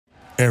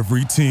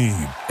Every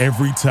team,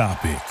 every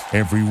topic,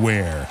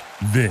 everywhere.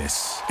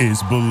 This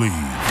is Believe.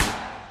 He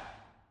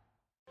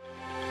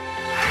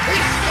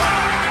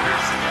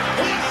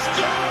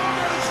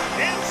scores!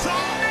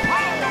 Inside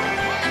power!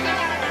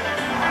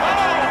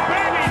 Oh,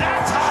 baby,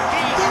 that's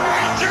hockey! The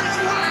Rangers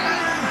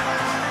win!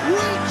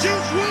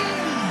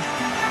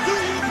 Do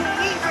you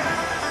believe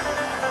it?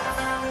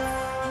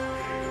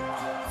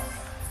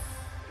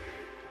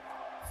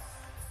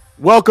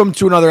 Welcome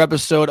to another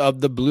episode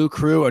of the Blue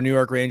Crew, a New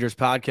York Rangers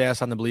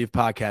podcast on the Believe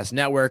Podcast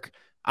Network.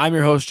 I'm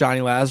your host,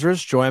 Johnny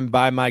Lazarus, joined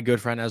by my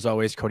good friend, as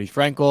always, Cody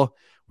Frankel.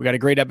 We got a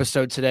great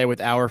episode today with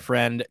our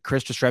friend,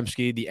 Chris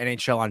Jastrzemski, the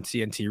NHL on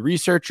TNT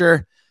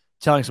researcher,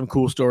 telling some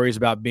cool stories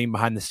about being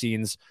behind the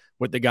scenes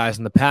with the guys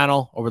in the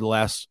panel over the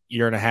last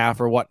year and a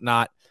half or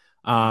whatnot.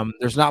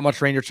 There's not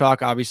much Ranger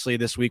talk, obviously,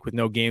 this week with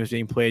no games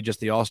being played, just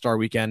the All-Star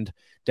weekend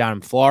down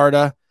in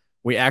Florida.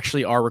 We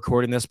actually are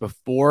recording this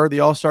before the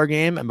All-Star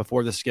game and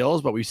before the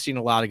skills, but we've seen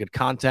a lot of good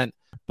content.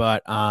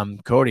 But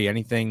Cody,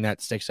 anything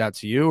that sticks out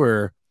to you,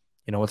 or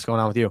what's going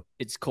on with you?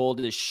 It's cold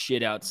as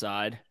shit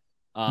outside.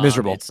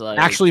 Miserable. It's like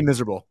actually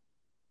miserable.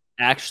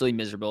 Actually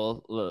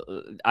miserable.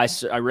 I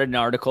read an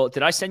article.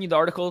 Did I send you the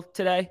article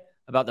today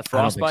about the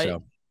frostbite? I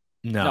don't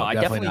think so. No, I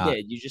definitely not.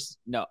 did. You just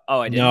no. Oh,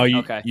 I didn't. No,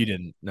 okay. You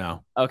didn't.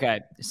 No. Okay.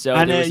 So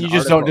and there was you an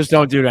just article.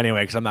 don't do it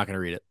anyway because I'm not going to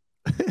read it.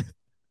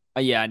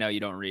 Yeah, I know you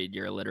don't read.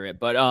 You're illiterate.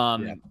 But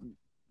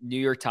New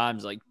York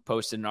Times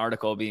posted an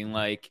article being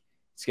like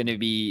it's going to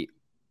be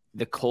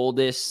the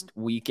coldest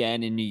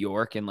weekend in New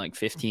York in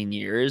 15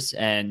 years,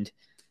 and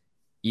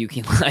you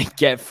can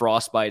get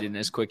frostbite in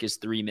as quick as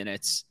 3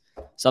 minutes.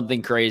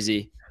 Something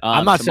crazy.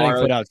 I'm not setting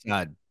foot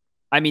outside.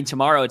 I mean,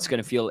 tomorrow it's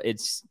going to feel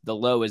the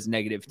low is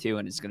 -2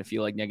 and it's going to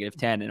feel like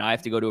 -10, and I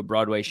have to go to a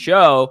Broadway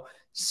show,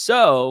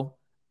 so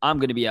I'm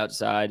going to be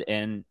outside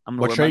and I'm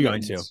going to. What show are you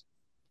going to?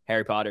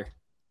 Harry Potter.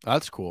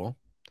 That's cool.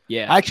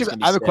 Yeah.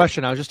 Actually, I have a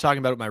question. I was just talking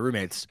about it with my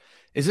roommates.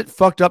 Is it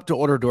fucked up to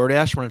order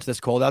DoorDash when it's this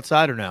cold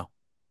outside or no?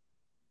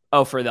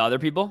 Oh, for the other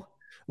people?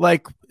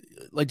 Like,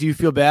 do you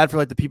feel bad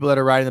for the people that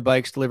are riding the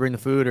bikes, delivering the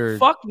food, or?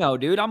 Fuck no,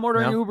 dude. I'm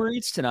ordering Uber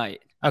Eats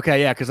tonight.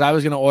 Okay, yeah, because I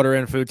was gonna order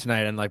in food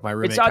tonight, and my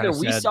roommate. It's either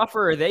we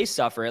suffer or they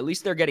suffer. At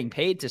least they're getting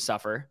paid to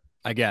suffer.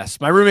 I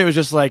guess my roommate was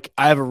just like,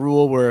 I have a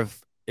rule where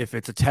if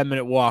it's a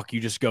 10-minute walk,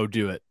 you just go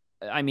do it.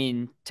 I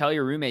mean, tell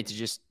your roommate to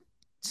just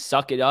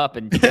suck it up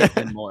and tip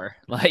them more.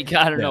 I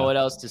don't know what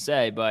else to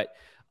say, but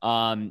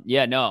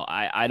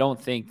I don't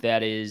think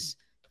that is.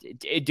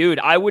 Dude,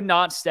 I would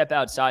not step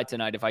outside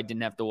tonight if I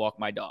didn't have to walk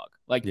my dog.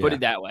 Put it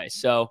that way.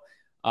 So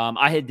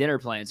I had dinner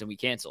plans and we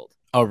canceled.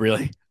 Oh,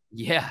 really?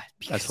 Yeah.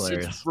 That's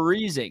hilarious. It's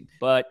freezing.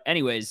 But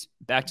anyways,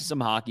 back to some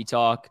hockey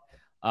talk.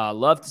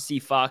 Love to see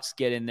Fox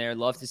get in there.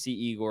 Love to see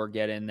Igor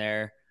get in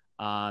there.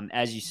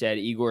 As you said,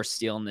 Igor's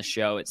stealing the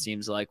show, it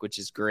seems like, which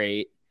is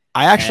great.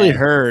 I actually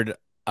heard,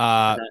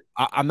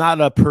 I'm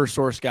not a per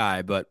source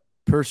guy, but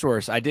per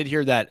source, I did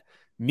hear that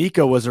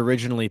Mika was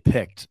originally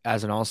picked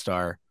as an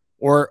all-star.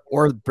 Or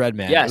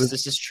Breadman. Yes,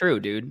 this is true,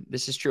 dude.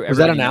 This is true. Was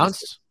that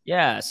announced?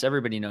 Yes,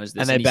 everybody knows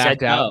this. And they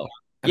backed out.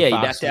 No. Yeah, he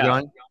backed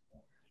out.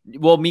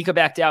 Well, Mika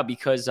backed out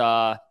because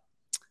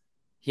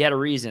he had a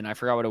reason. I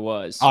forgot what it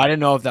was. Oh, I didn't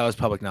know if that was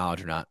public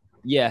knowledge or not.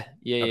 Yeah.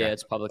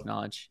 It's public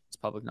knowledge.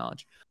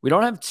 We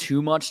don't have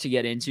too much to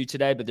get into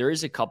today, but there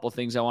is a couple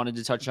things I wanted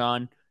to touch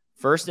on.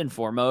 First and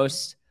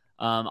foremost,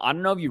 I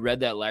don't know if you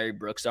read that Larry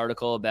Brooks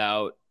article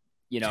about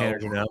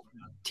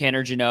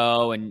Tanner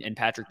Jeannot and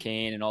Patrick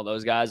Kane and all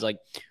those guys.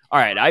 All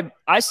right,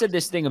 I said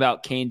this thing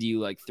about Kane to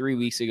you 3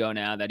 weeks ago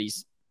now that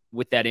he's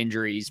with that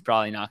injury, he's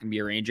probably not going to be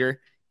a Ranger,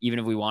 even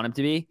if we want him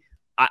to be.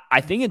 I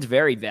think it's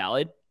very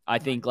valid. I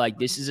think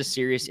this is a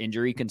serious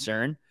injury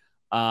concern.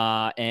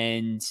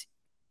 And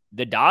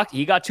the doc,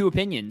 he got two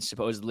opinions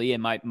supposedly.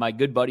 And my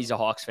good buddy's a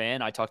Hawks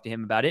fan. I talked to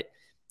him about it.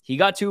 He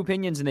got two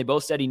opinions and they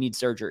both said he needs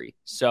surgery.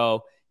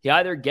 So he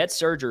either gets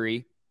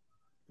surgery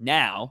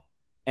now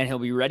and he'll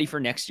be ready for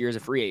next year as a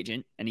free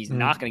agent and he's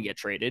not going to get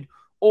traded,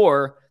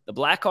 or the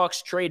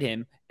Blackhawks trade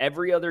him.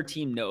 Every other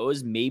team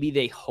knows maybe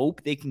they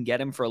hope they can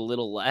get him for a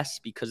little less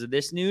because of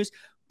this news,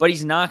 but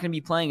he's not going to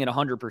be playing at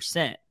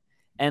 100%.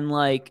 And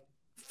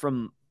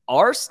from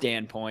our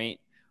standpoint,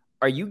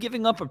 are you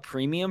giving up a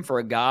premium for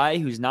a guy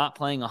who's not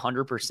playing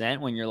 100%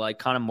 when you're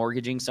kind of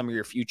mortgaging some of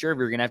your future if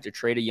you're going to have to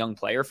trade a young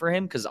player for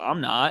him? Because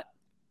I'm not.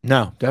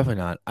 No,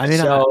 definitely not. I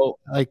mean,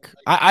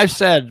 I've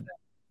said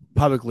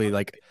publicly,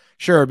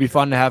 sure, it'd be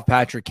fun to have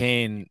Patrick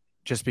Kane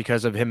just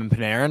because of him and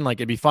Panarin.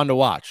 It'd be fun to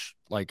watch.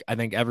 I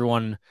think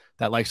everyone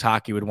that likes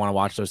hockey would want to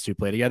watch those two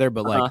play together,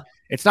 but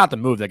it's not the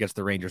move that gets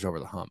the Rangers over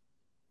the hump.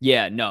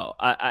 Yeah, no,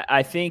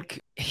 I think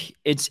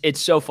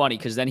it's so funny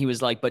because then he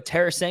was like, but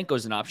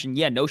Tarasenko's an option.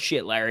 Yeah, no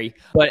shit, Larry.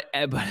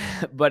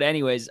 But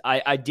anyways,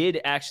 I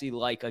did actually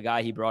like a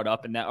guy he brought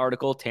up in that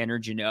article, Tanner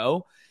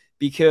Jeannot,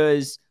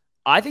 because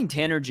I think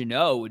Tanner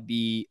Jeannot would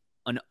be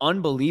an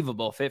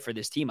unbelievable fit for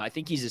this team. I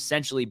think he's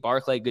essentially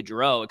Barclay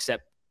Goodrow,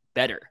 except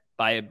better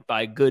by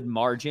a good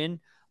margin.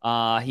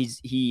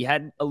 He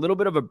had a little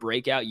bit of a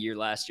breakout year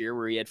last year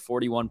where he had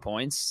 41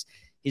 points.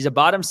 He's a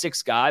bottom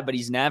 6 guy, but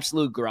he's an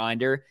absolute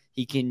grinder.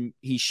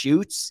 He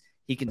shoots,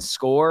 he can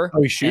score.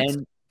 Oh, he shoots?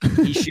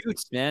 He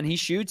shoots, man. He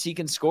shoots, he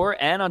can score.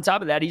 And on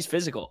top of that, he's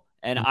physical.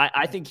 And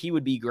I think he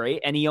would be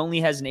great. And he only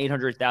has an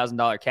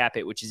 $800,000 cap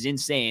hit, which is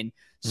insane.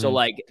 So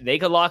like they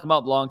could lock him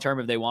up long-term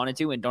if they wanted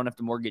to and don't have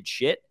to mortgage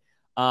shit.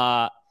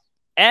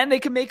 And they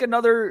can make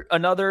another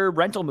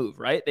rental move,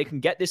 right? They can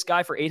get this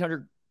guy for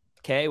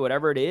 $800K,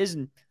 whatever it is,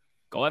 and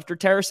go after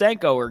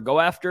Tarasenko or go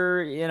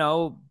after,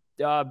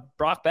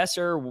 Brock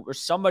Besser or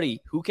somebody.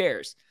 Who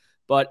cares?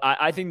 But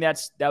I think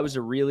that was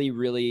a really,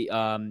 really,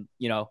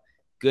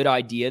 good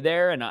idea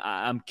there. And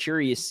I'm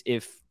curious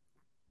if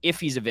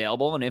he's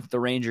available and if the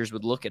Rangers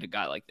would look at a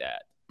guy like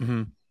that.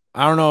 Mm-hmm.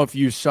 I don't know if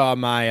you saw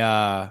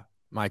my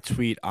my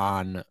tweet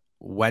on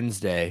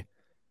Wednesday.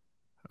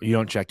 You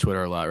don't check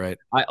Twitter a lot, right?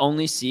 I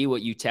only see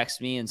what you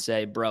text me and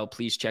say, bro,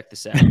 please check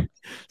this out.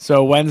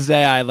 So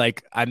Wednesday,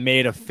 I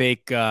made a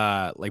fake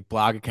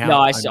blog account. No,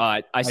 I saw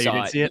it. I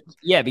saw it. See it.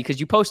 Yeah,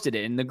 because you posted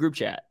it in the group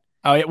chat.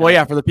 Oh, yeah. Well,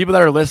 yeah, for the people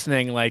that are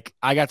listening,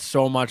 I got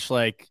so much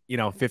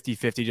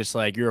 50-50, just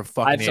you're a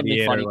fucking idiot. I have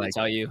something funny to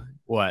tell you.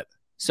 What?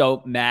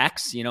 So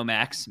Max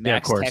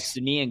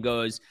texted me and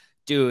goes,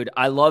 dude,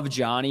 I love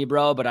Johnny,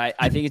 bro, but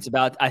I think it's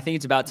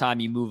about time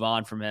you move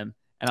on from him.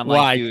 And I'm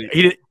like, dude,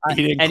 he didn't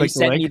and click he sent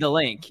the link? me the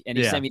link. And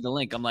he sent me the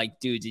link. I'm like,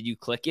 dude, did you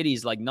click it?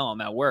 He's like, no, I'm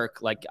at work.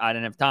 I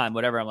didn't have time,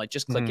 whatever. I'm like,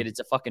 just click it. It's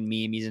a fucking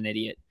meme. He's an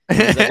idiot.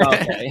 He's like, oh,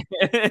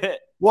 okay.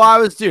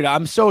 Well,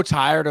 I'm so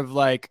tired of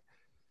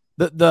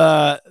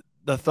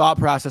the thought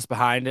process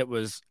behind it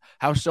was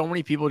how so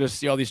many people just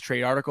see all these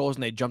trade articles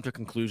and they jump to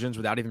conclusions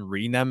without even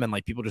reading them. And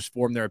people just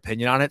form their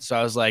opinion on it. So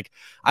I was like,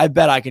 I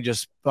bet I can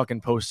just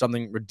fucking post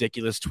something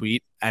ridiculous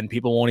tweet and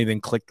people won't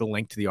even click the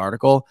link to the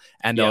article.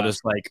 And they'll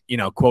just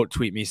quote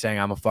tweet me saying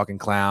I'm a fucking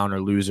clown or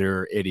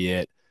loser,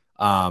 idiot.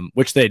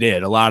 Which they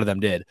did. A lot of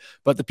them did.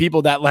 But the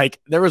people that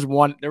there was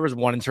one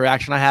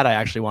interaction I had, I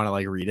actually want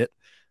to read it.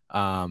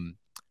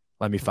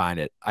 Let me find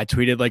it. I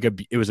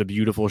tweeted it was a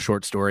beautiful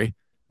short story.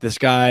 This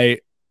guy,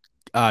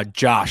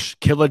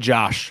 Killa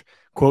Josh,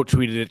 quote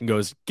tweeted it and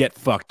goes, "Get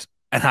fucked."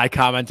 And I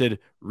commented,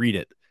 "Read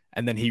it."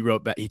 And then he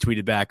wrote back, he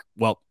tweeted back,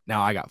 "Well,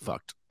 now I got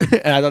fucked."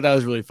 And I thought that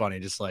was really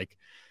funny. Just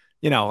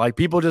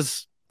people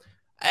just,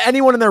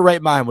 anyone in their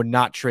right mind would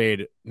not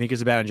trade Mika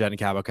Zibanejad and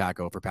Cabo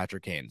Caco for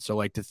Patrick Kane.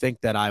 So to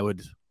think that I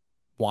would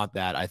want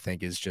that, I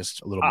think is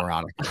just a little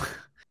moronic.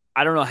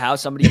 I don't know how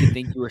somebody could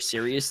think you were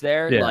serious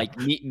there. Yeah.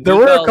 There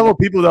were a couple of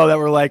people though that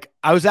were like,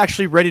 I was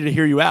actually ready to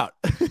hear you out.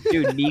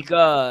 Dude,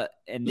 Mika,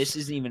 and this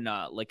isn't even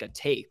a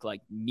take.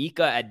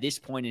 Mika at this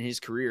point in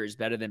his career is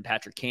better than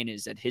Patrick Kane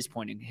is at his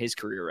point in his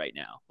career right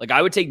now.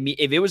 I would take me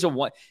if it was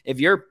if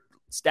you're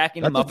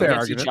stacking them up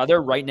against each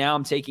other right now,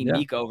 I'm taking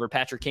Mika over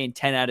Patrick Kane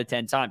 10 out of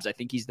 10 times. I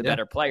think he's the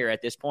better player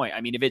at this point.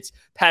 I mean, if it's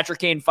Patrick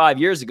Kane 5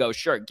 years ago,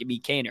 sure, give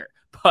me Kaner,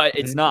 but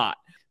it's not.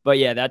 But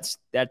yeah,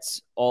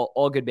 that's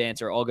all good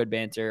banter, all good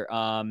banter.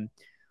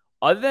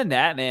 Other than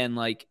that, man,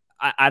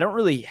 I don't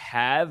really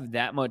have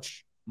that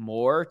much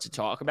more to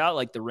talk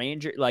about. The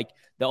Ranger,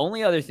 the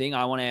only other thing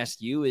I want to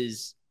ask you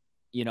is,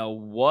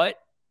 what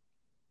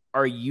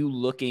are you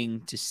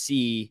looking to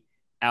see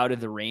out of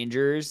the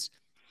Rangers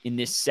in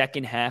this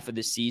second half of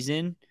the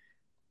season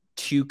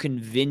to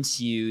convince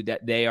you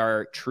that they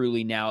are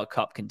truly now a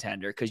cup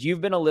contender? Because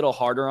you've been a little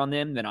harder on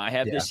them than I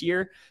have this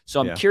year. So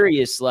I'm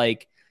curious,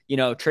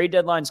 trade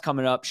deadline's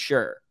coming up,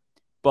 sure.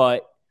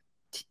 But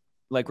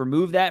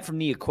remove that from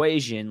the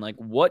equation.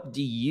 What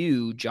do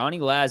you, Johnny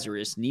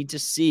Lazarus, need to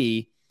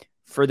see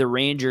for the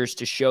Rangers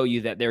to show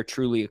you that they're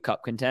truly a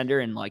cup contender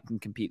and can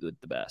compete with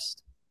the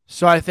best?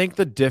 So I think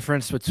the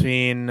difference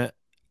between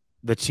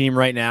the team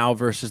right now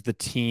versus the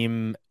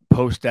team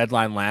post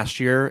deadline last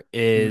year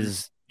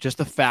is just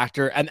the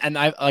factor. And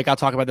I'll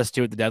talk about this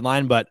too at the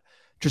deadline, but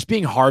just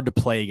being hard to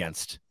play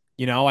against.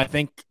 I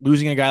think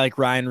losing a guy like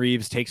Ryan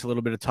Reeves takes a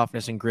little bit of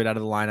toughness and grit out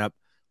of the lineup.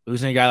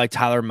 Losing a guy like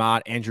Tyler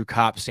Mott, Andrew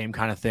Kopp, same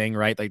kind of thing,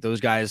 right?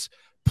 Those guys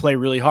play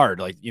really hard.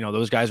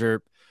 Those guys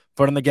are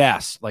foot on the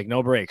gas,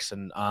 no breaks.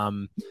 And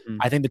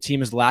I think the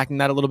team is lacking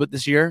that a little bit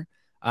this year.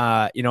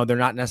 They're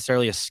not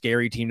necessarily a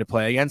scary team to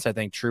play against. I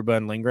think Trouba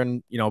and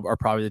Lindgren, are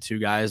probably the two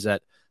guys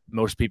that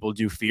most people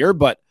do fear.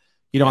 But,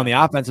 on the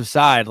offensive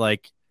side,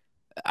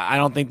 I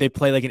don't think they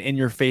play an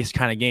in-your-face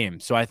kind of game.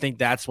 So I think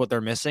that's what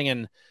they're missing.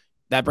 And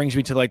that brings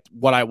me to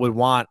what I would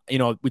want.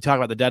 We talk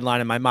about the deadline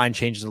and my mind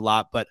changes a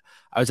lot, but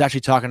I was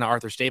actually talking to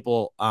Arthur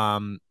Staple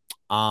on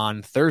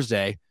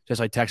Thursday,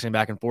 just texting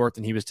back and forth.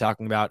 And he was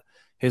talking about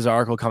his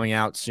article coming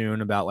out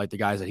soon about the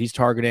guys that he's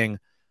targeting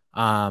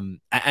and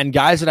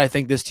guys that I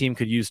think this team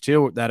could use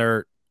too, that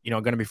are,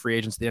 going to be free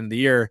agents at the end of the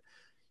year,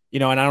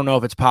 and I don't know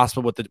if it's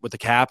possible with the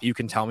cap. You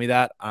can tell me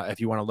that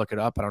if you want to look it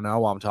up. I don't know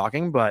while I'm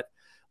talking, but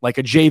a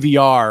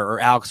JVR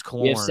or Alex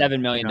Killorn. We have $7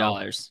 million.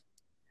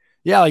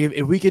 Yeah.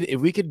 If we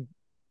could,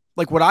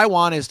 what I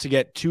want is to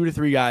get 2 to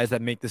 3 guys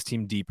that make this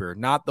team deeper,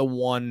 not the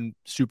one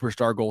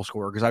superstar goal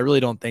scorer. Cause I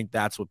really don't think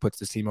that's what puts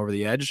this team over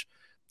the edge.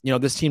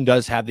 This team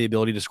does have the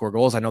ability to score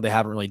goals. I know they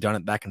haven't really done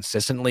it that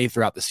consistently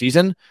throughout the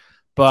season,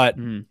 But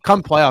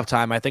come playoff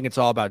time, I think it's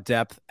all about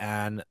depth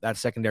and that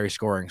secondary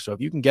scoring. So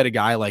if you can get a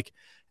guy like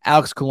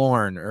Alex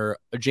Killorn or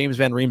a James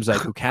Van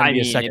Riemsdyk who can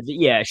be a second.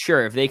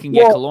 Sure. If they can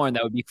get Killorn,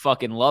 that would be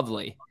fucking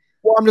lovely.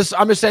 Well, I'm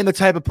just saying the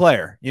type of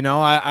player.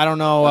 I don't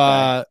know.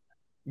 Okay.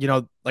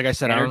 Like I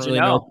said, I don't really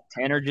know.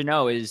 Tanner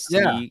Jeannot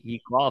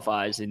he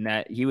qualifies in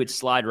that he would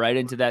slide right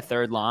into that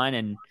third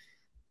line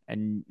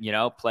and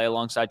play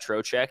alongside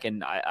Trocheck,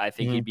 and I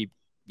think he'd be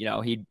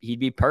he'd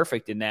be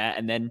perfect in that.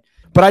 And then,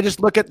 but I just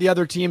look at the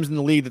other teams in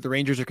the league that the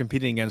Rangers are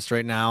competing against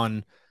right now,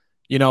 and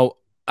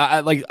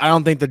I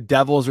don't think the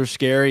Devils are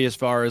scary as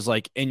far as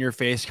like in your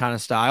face kind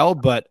of style,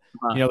 but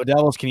the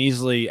Devils can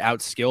easily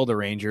outskill the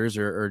Rangers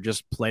or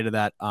just play to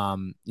that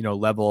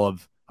level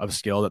of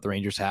skill that the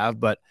Rangers have.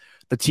 But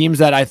the teams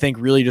that I think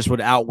really just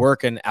would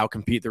outwork and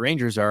outcompete the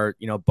Rangers are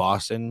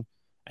Boston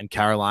and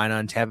Carolina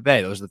and Tampa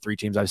Bay. Those are the three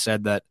teams I've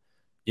said that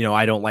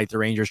I don't like the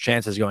Rangers'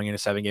 chances going in a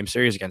 7-game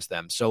series against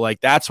them. So like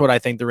that's what I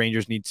think the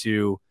Rangers need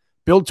to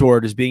build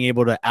toward, is being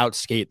able to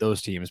outskate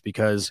those teams,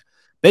 because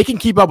they can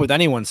keep up with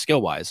anyone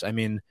skill-wise. I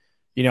mean,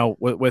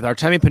 with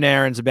Artemi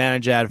Panarin,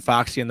 Zibanejad,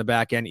 Foxy in the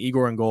back end,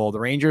 Igor in goal, the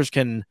Rangers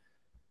can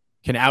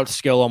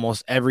outskill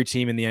almost every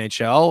team in the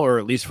NHL, or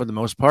at least for the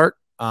most part,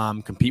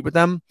 compete with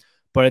them.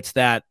 But it's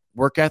that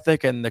work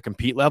ethic and the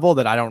compete level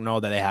that I don't know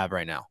that they have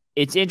right now.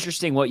 It's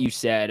interesting what you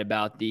said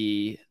about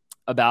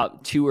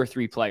two or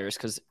three players,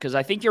 because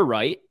I think you're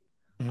right.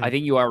 I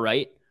think you are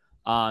right.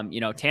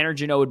 Tanner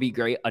Jeannot would be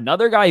great.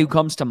 Another guy who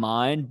comes to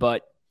mind,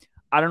 but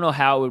I don't know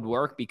how it would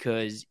work,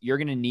 because you're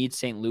going to need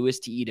St. Louis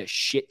to eat a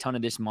shit ton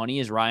of this money,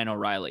 is Ryan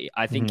O'Reilly.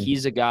 I think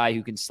he's a guy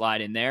who can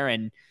slide in there.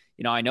 And,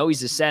 I know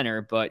he's a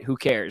center, but who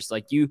cares?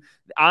 Like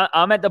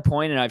I'm at the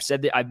point, and I've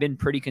said that I've been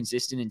pretty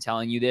consistent in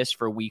telling you this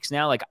for weeks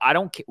now. Like, I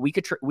don't, we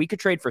could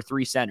trade for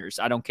 3 centers.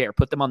 I don't care.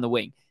 Put them on the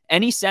wing.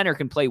 Any center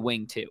can play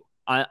wing too.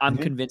 I'm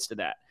convinced of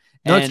that.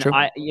 No, and it's true.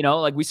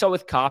 Like we saw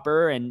with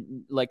Copper,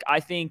 and like, I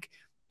think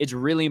it's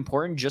really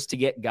important just to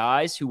get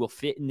guys who will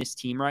fit in this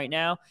team right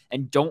now,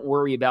 and don't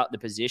worry about the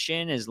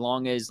position, as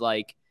long as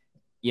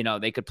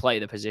they could play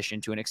the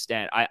position to an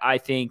extent. I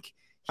think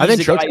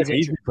Trocheck can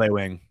easily play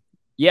wing.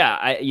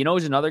 Yeah.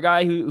 He's another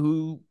guy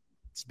who's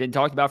been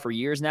talked about for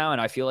years now, and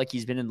I feel like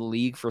he's been in the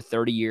league for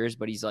 30 years,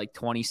 but he's like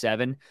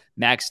 27.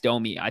 Max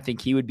Domi. I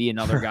think he would be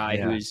another guy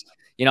who's,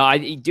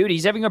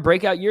 he's having a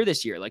breakout year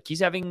this year. Like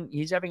he's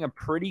having a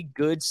pretty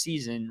good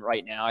season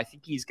right now. I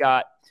think he's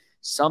got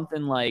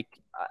something like,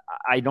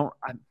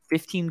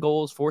 15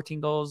 goals,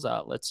 14 goals.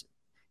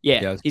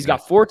 He's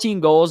got 14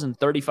 goals and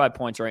 35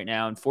 points right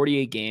now in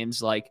 48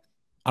 games. Like,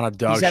 on a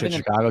dog shit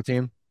Chicago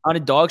team. On a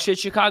dog shit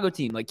Chicago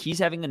team. Like, he's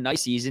having a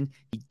nice season.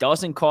 He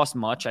doesn't cost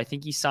much. I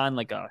think he signed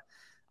like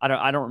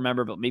I don't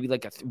remember, but maybe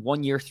like a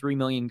 1-year, $3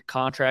 million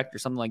contract or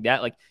something like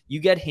that. Like, you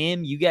get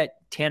him, you get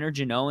Tanner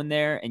Jeannot in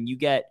there, and you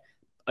get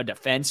a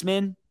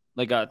defenseman,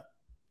 like a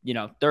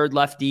third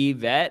lefty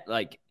vet.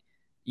 Like,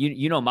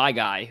 my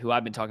guy who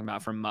I've been talking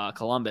about from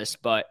Columbus,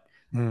 but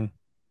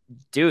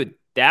dude,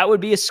 that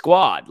would be a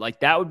squad. Like,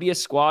 that would be a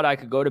squad I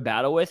could go to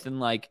battle with.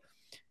 And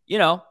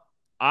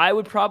I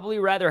would probably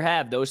rather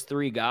have those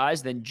 3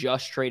 guys than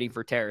just trading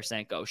for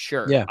Tarasenko.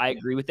 Sure. Yeah. I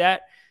agree with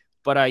that.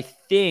 But I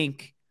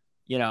think,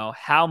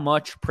 how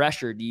much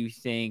pressure do you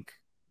think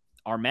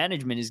our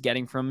management is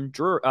getting from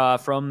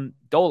Dolan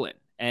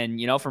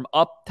and, from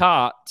up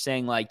top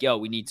saying like, yo,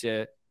 we need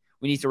to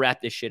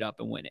wrap this shit up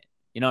and win it.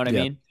 You know what I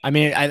mean? I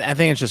mean, I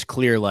think it's just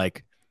clear,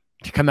 like,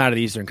 to come out of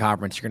the Eastern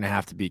Conference, you're going to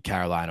have to beat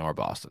Carolina or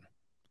Boston.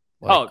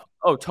 Like,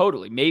 oh,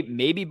 totally.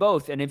 Maybe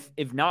both. And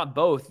if not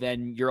both,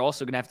 then you're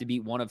also going to have to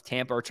beat one of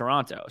Tampa or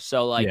Toronto.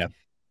 So, like,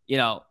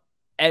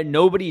 and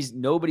nobody's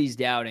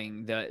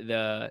doubting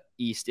the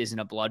East isn't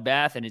a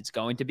bloodbath, and it's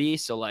going to be.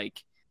 So,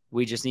 like,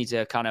 we just need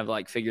to kind of,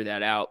 like, figure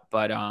that out.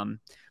 But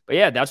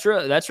yeah, that's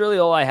really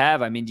all I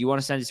have. I mean, do you want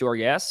to send it to our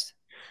guest?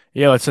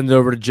 Yeah, let's send it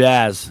over to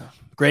Jazz.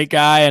 Great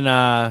guy, and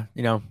I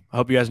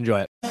hope you guys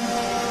enjoy it.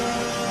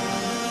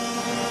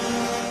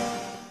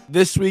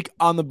 This week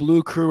on the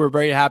Blue Crew, we're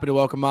very happy to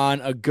welcome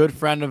on a good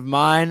friend of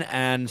mine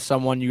and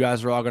someone you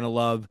guys are all going to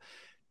love,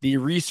 the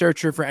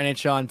researcher for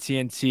NHL and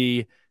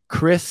TNT,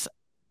 Chris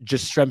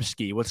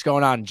Jastrzemski. What's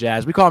going on,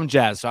 Jazz? We call him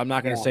Jazz, so I'm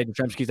not going to say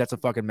Jastrzemski. That's a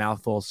fucking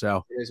mouthful.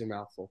 So it is a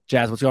mouthful.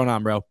 Jazz, what's going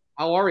on, bro?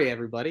 How are you,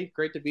 everybody?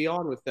 Great to be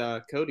on with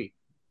Cody.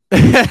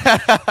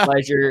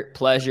 Pleasure.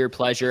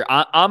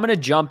 I'm going to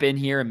jump in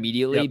here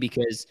immediately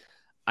because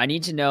I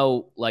need to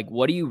know, like,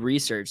 what do you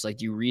research? Like,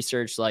 do you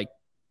research, like,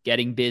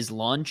 getting Biz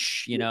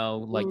lunch?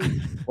 Like,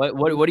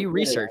 what do you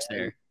research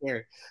there?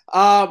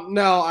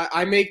 No,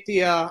 I make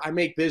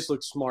Biz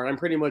look smart. I'm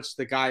pretty much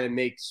the guy that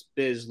makes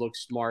Biz look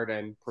smart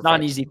and not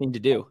an easy thing to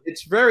do.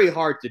 It's very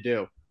hard to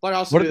do. But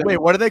also,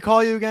 what do they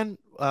call you again?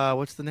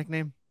 What's the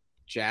nickname?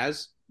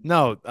 Jazz?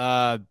 No,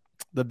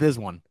 the Biz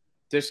one.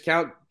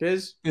 Discount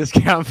Biz?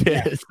 Discount Biz.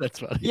 Yeah. That's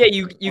funny. Yeah,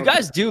 you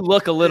guys do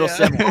look a little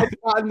similar.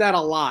 I've gotten that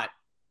a lot.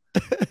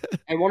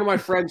 And one of my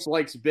friends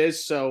likes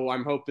Biz, so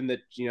I'm hoping that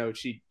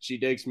she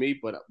digs me,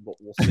 but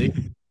we'll see.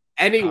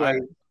 Anyway,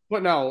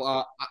 But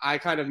no, I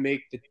kind of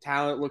make the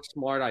talent look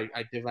smart.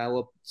 I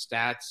develop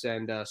stats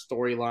and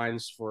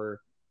storylines for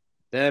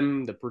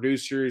them, the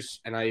producers,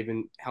 and I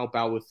even help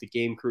out with the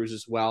game crews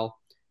as well.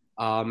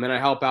 And I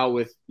help out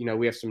with,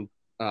 we have some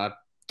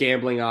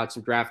gambling odds,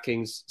 some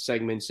DraftKings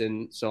segments,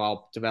 and so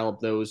I'll develop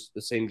those,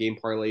 the same game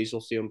parlays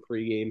you'll see on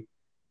pregame,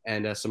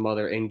 and some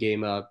other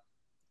in-game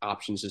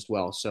options as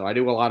well. So I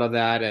do a lot of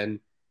that, and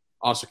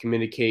also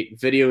communicate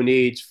video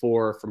needs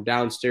from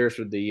downstairs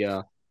where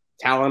the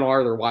talent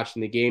are. They're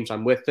watching the games.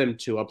 I'm with them,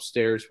 to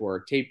upstairs where our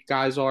tape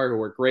guys are,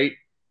 who are great.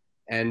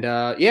 And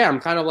I'm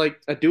kind of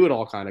like a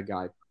do-it-all kind of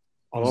guy.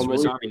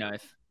 Swiss Army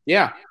knife.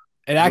 Yeah.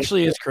 It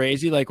actually is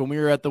crazy. Like when we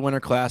were at the Winter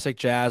Classic,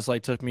 Jazz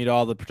took me to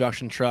all the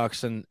production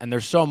trucks, and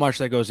there's so much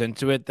that goes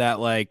into it that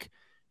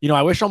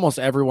I wish almost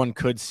everyone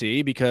could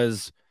see,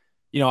 because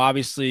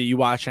obviously you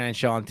watch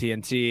NHL on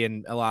TNT,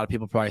 and a lot of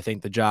people probably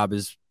think the job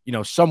is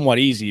somewhat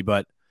easy,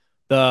 but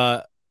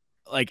the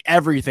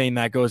everything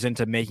that goes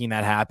into making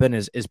that happen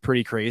is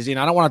pretty crazy. And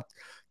I don't want to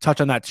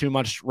touch on that too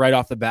much right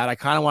off the bat. I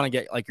kind of want to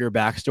get your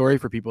backstory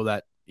for people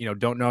that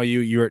don't know you.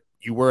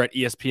 You were at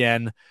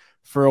ESPN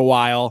for a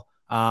while.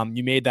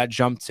 You made that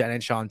jump to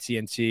NHL on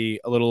TNT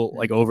a little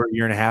over a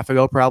year and a half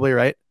ago, probably,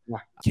 right? Yeah.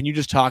 Can you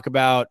just talk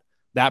about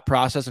that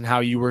process and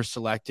how you were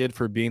selected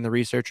for being the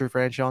researcher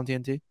for NHL on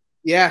TNT?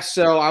 Yeah,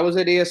 so I was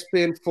at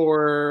ESPN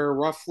for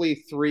roughly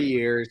 3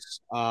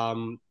 years.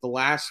 The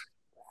last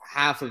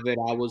half of it,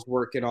 I was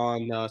working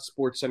on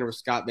SportsCenter with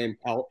Scott Van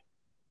Pelt.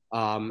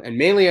 And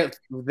mainly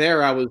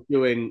there, I was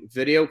doing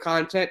video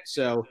content.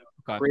 So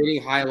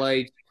creating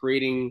highlights,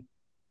 creating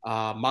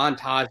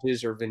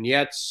montages or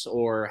vignettes,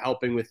 or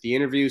helping with the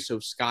interview. So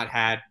if Scott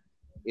had,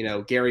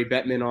 Gary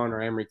Bettman on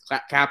or Emery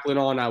Kaplan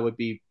on, I would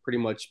be pretty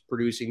much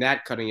producing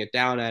that, cutting it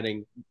down,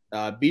 adding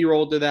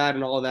B-roll to that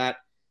and all of that.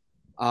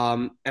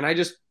 And I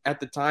just, at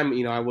the time,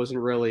 I wasn't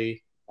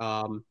really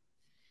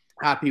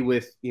happy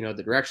with,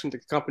 the direction the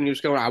company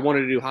was going. I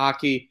wanted to do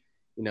hockey.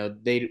 They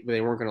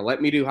weren't going to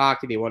let me do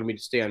hockey. They wanted me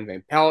to stay on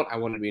Van Pelt. I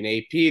wanted to be an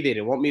AP. They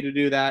didn't want me to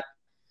do that.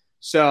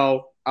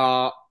 So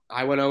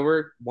I went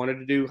over, wanted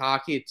to do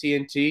hockey at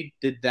TNT,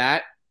 did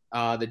that.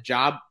 The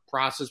job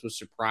process was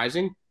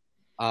surprising.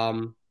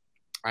 I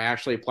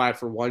actually applied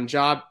for one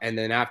job, and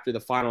then after the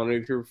final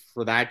interview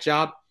for that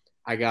job,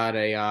 I got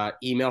a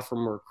email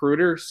from a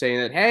recruiter saying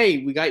that,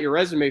 hey, we got your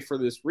resume for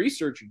this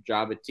researcher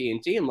job at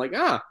TNT. I'm like,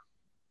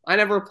 I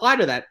never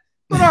applied to that.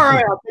 But all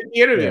right, I'll take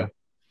the interview. Yeah.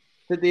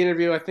 Did the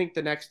interview, I think,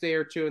 the next day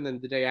or two, and then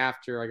the day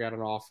after I got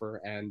an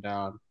offer. And,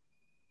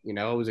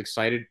 I was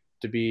excited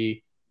to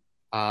be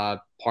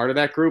part of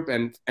that group.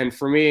 And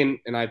for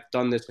me, and I've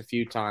done this a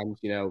few times,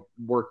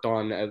 worked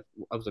on, I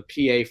was a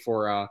PA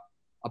for a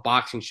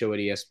boxing show at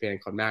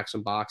ESPN called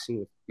Maxim Boxing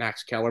with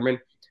Max Kellerman.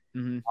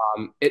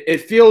 Mm-hmm.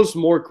 It feels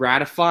more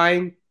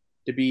gratifying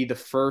to be the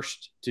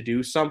first to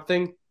do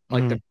something,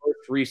 like the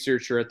first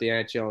researcher at the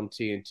NHL and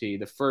TNT,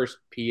 the first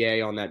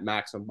PA on that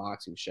Maxim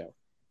Boxing show.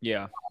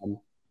 Yeah.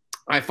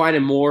 I find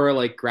it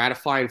more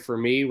gratifying for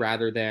me,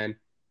 rather than,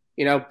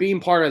 being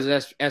part of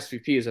the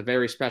SVP is a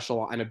very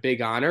special and a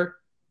big honor,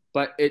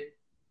 but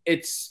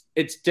it's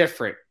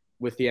different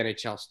with the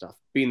NHL stuff,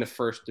 being the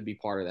first to be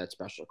part of that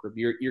special group.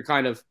 You're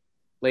kind of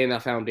laying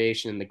that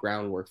foundation and the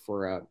groundwork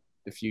for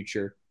the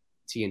future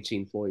TNT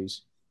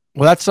employees.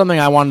 Well, that's something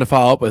I wanted to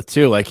follow up with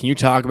too. Can you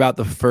talk about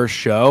the first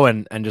show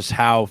and just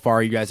how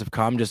far you guys have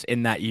come just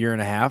in that year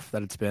and a half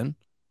that it's been?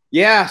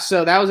 Yeah,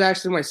 so that was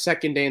actually my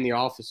second day in the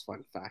office,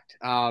 fun fact.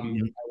 I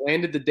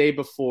landed the day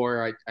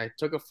before. I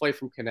took a flight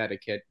from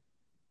Connecticut,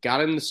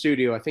 got in the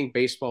studio. I think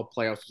baseball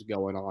playoffs was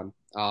going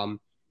on.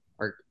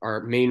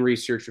 Our main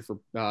researcher for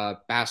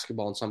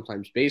basketball and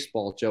sometimes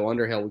baseball, Joe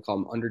Underhill, we call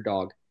him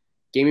Underdog,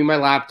 gave me my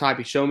laptop.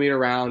 He showed me it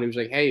around. He was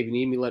like, hey, if you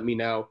need me, let me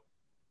know.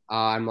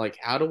 I'm like,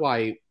 how do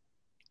I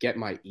get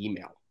my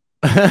email?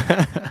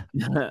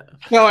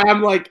 So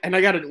I'm like, and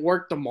I got to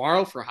work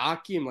tomorrow for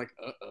hockey. I'm like,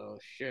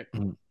 shit.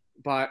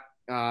 But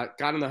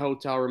got in the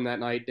hotel room that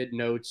night, did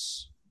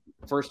notes.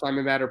 First time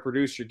I met our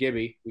producer,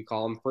 Gibby, we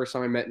call him. First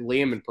time I met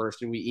Liam in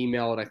person, we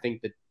emailed, I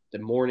think, the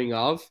morning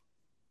of,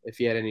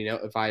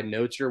 if I had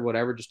notes or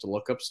whatever, just to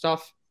look up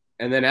stuff.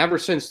 And then ever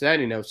since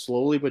then,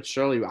 slowly but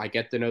surely, I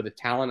get to know the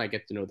talent. I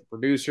get to know the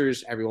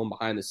producers, everyone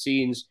behind the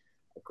scenes,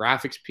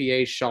 graphics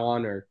PA,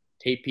 Sean, or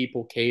tape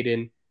people,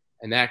 Caden,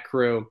 and that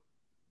crew.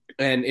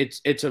 And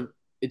it's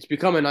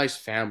become a nice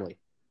family,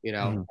 And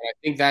I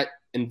think that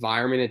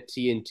environment at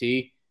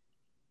TNT,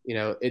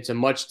 it's a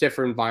much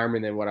different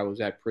environment than what I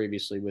was at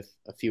previously with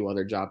a few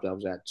other jobs I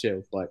was at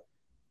too. But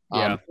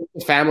the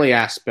family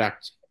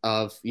aspect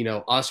of,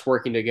 us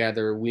working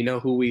together, we know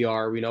who we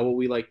are, we know what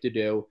we like to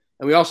do,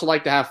 and we also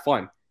like to have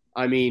fun.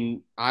 I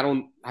mean,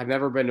 I've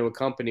never been to a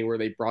company where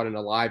they brought in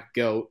a live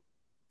goat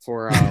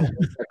for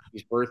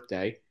his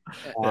birthday.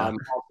 Also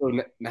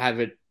have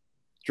it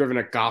driven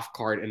a golf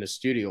cart in the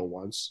studio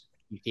once,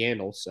 Keith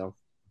Yandel, so.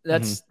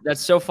 That's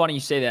so funny you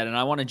say that, and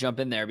I want to jump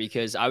in there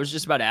because I was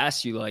just about to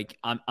ask you.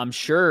 I'm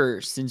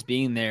sure since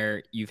being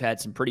there, you've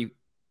had some pretty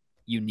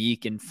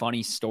unique and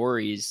funny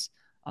stories,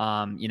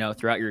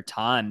 throughout your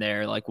time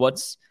there.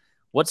 What's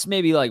what's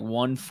maybe like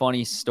one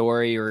funny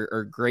story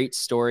or great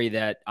story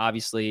that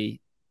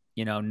obviously,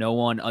 no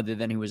one other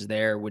than who was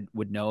there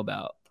would know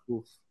about?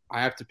 Oof.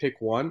 I have to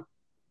pick one.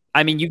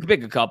 I mean, you can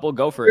pick a couple.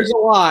 Go for it.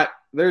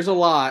 There's a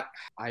lot.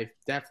 I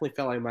definitely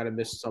felt I might have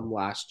missed some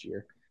last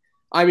year.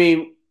 I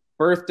mean,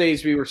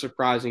 birthdays, we were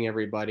surprising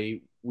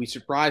everybody. We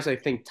surprised, I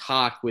think,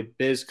 Talk with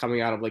Biz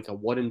coming out of like a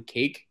wooden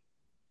cake.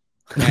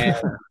 And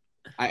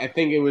I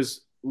think it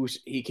was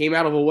he came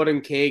out of a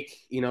wooden cake,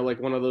 like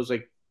one of those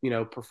like,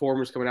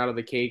 performers coming out of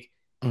the cake,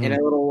 and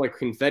a little like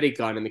confetti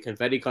gun, and the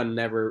confetti gun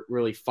never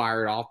really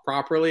fired off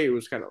properly. It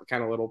was kind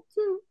of little.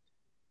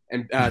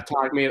 And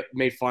Talk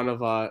made fun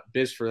of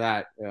Biz for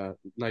that.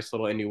 Nice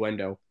little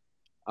innuendo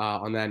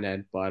on that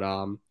end. But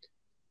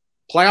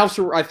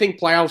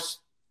playoffs,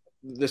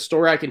 the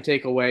story I can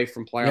take away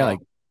from playoffs. Yeah, like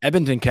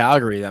Edmonton,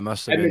 Calgary, that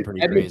must have been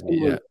pretty crazy.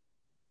 Yeah.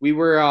 We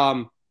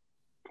were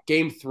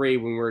game 3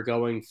 when we were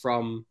going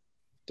from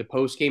the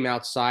post game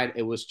outside.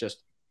 It was just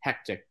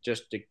hectic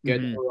just to get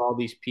through all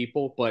these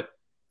people. But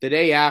the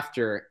day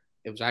after,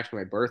 it was actually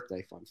my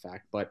birthday, fun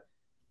fact. But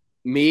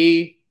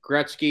me,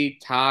 Gretzky,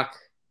 Talk,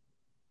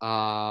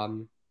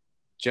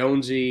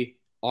 Jonesy,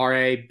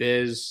 RA,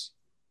 Biz,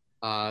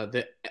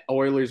 the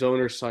Oilers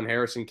owner's son,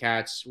 Harrison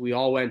Katz, we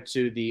all went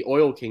to the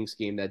Oil Kings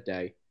game that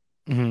day.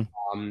 And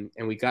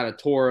we got a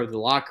tour of the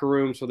locker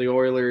rooms for the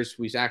Oilers.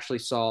 We actually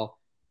saw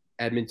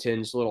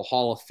Edmonton's little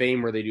Hall of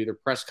Fame where they do their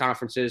press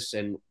conferences,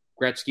 and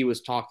Gretzky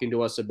was talking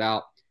to us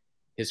about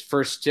his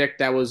first stick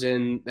that was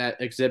in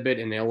that exhibit,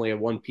 and they only had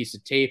one piece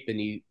of tape, and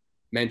he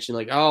mentioned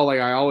like,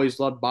 I always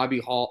loved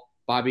Bobby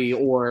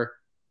Orr,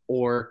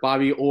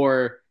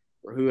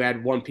 who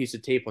had one piece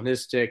of tape on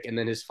his stick, and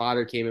then his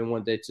father came in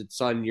one day and said,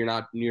 "Son,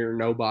 you're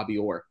no Bobby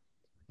Orr."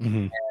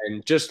 And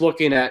just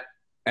looking at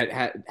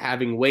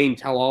having Wayne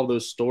tell all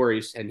those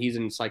stories, and he's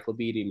an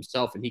encyclopedia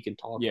himself, and he can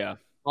talk. Yeah.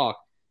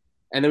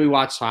 And then we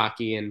watched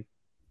hockey, and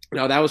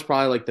that was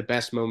probably like the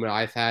best moment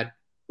I've had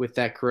with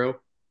that crew,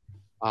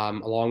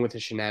 along with the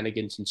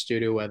shenanigans in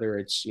studio, whether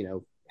it's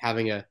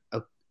having a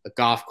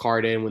golf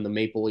cart in when the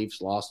Maple Leafs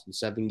lost in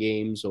 7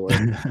 games, or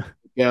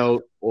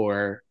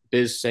or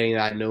Biz saying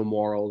that no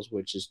morals,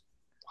 which is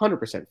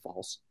 100%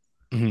 false.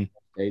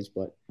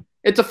 But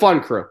it's a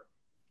fun crew.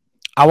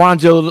 I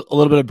want to do a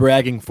little bit of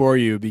bragging for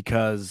you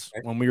because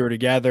when we were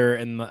together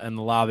in the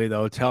lobby of the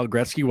hotel,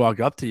 Gretzky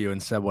walked up to you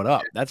and said, "What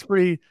up?" That's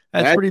pretty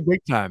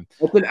big time.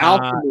 That's an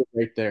alpha move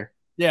right there.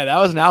 Yeah, that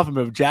was an alpha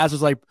move. Jazz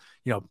was like,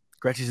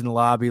 Gretzky's in the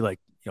lobby, like,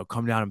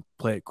 come down and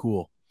play it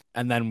cool.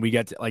 And then we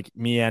get to, like,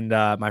 me and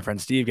my friend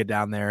Steve get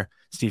down there.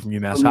 Steve from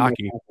UMass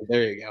Hockey.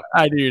 There you go.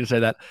 I knew you to say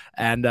that.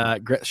 And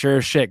sure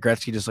as shit,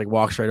 Gretzky just like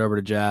walks right over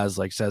to Jazz,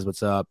 like says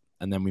what's up,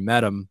 and then we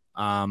met him.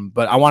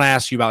 But I want to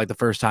ask you about like the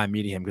first time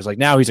meeting him because like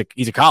now he's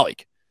a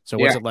colleague. So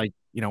what's it like,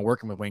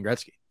 working with Wayne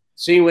Gretzky?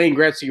 Seeing Wayne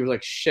Gretzky was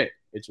like, shit,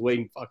 it's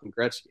Wayne fucking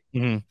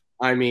Gretzky.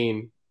 I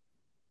mean,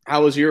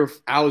 how was your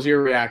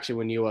reaction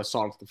when you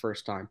saw him for the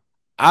first time?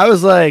 I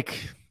was like,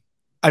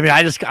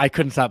 I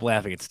couldn't stop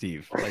laughing at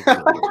Steve. Like,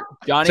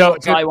 Johnny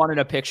probably wanted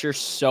a picture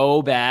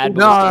so bad.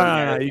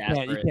 No, you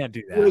can't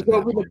do that. It was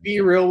hoping the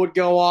B-reel would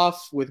go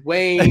off with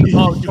Wayne.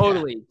 Oh,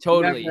 totally.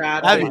 Oh my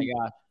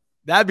God.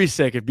 That'd be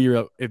sick if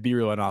B-reel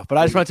went off. But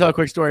I just want to tell a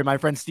quick story. My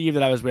friend Steve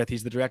that I was with,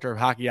 he's the director of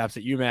hockey ops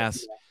at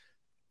UMass.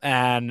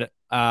 And,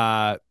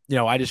 I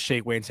just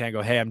shake Wayne's hand and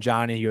go, "Hey, I'm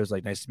Johnny." He goes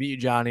like, "Nice to meet you,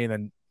 Johnny." And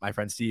then my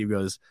friend Steve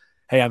goes,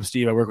 "Hey, I'm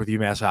Steve. I work with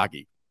UMass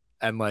Hockey."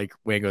 And like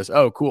Wayne goes,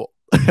 "Oh, cool."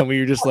 And we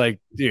were just like,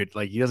 dude,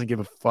 like he doesn't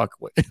give a fuck.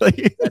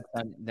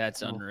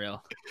 That's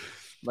unreal.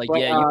 Like, but,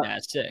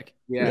 UMass sick.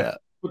 Yeah.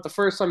 But the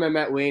first time I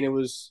met Wayne, it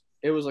was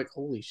like,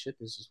 holy shit,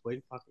 this is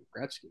Wayne fucking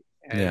Gretzky.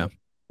 And,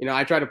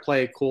 I tried to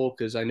play it cool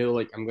because I knew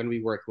like I'm going to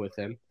be working with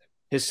him.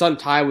 His son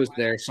Ty was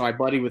there, so I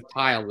buddied with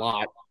Ty a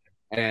lot.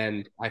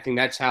 And I think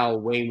that's how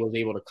Wayne was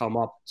able to come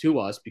up to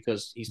us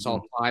because he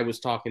saw Ty was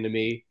talking to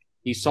me.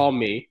 He saw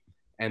me,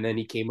 and then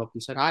he came up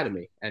and said hi to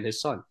me and his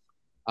son.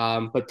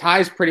 But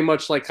Ty's pretty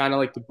much like kind of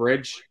like the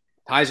bridge.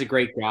 Ty's a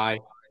great guy.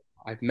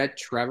 I've met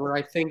Trevor,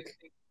 I think,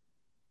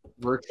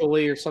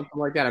 virtually or something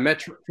like that. I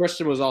met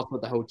Tristan was also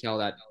at the hotel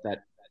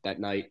that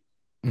night.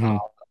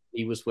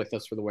 He was with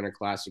us for the Winter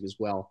Classic as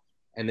well.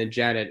 And then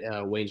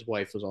Janet, Wayne's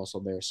wife, was also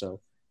there.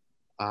 So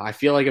I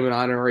feel like I'm an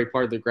honorary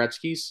part of the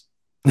Gretzky's.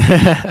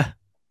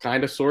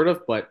 Kind of, sort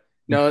of. But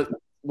no,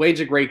 Wayne's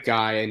a great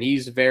guy. And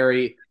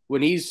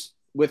when he's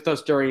with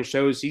us during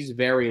shows, he's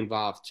very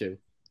involved too.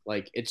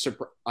 Like it's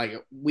like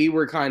we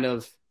were kind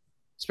of,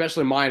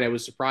 especially mine, I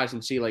was surprised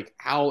to see like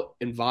how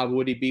involved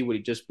would he be? Would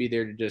he just be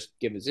there to just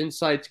give his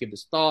insights, give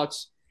his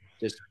thoughts,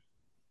 just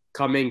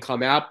come in,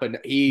 come out?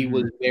 But he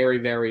was very,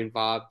 very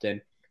involved,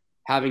 and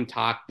having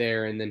Talk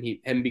there, and then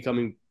him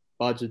becoming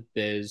buds with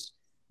Biz.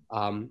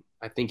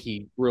 I think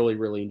he really,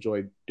 really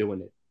enjoyed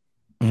doing it.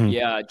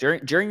 Yeah,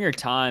 during your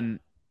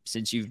time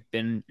since you've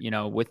been,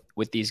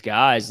 with these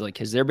guys, like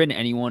has there been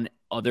anyone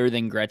other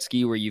than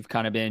Gretzky where you've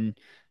kind of been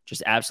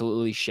just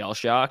absolutely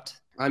shell-shocked?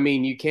 I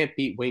mean, you can't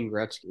beat Wayne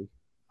Gretzky.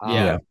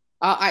 Yeah.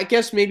 I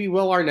guess maybe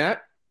Will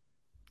Arnett.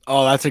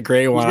 Oh, that's a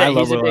great one. I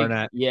love Will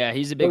Arnett. Yeah,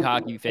 he's a big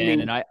hockey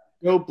fan, and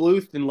Joe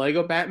Bluth and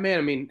Lego Batman.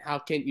 I mean, how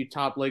can you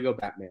top Lego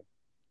Batman?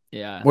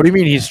 Yeah. What do you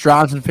mean? He's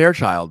Stronson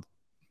Fairchild.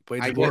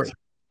 Blades I of Glory. guess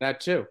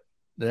that too.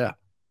 Yeah.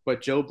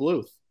 But Joe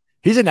Bluth.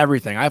 He's in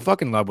everything. I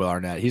fucking love Will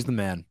Arnett. He's the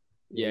man.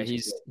 Yeah,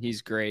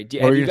 he's great.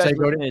 What Have were you you gonna guys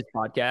say, Cody? listened to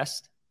his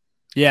podcast?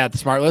 Yeah, the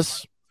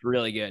Smartless.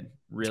 Really good.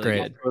 Really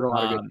great.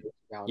 good.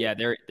 Yeah,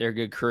 they're a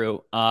good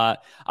crew. I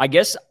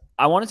guess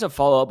I wanted to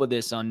follow up with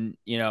this on,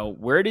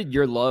 where did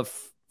your love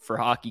for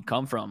hockey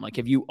come from? Like,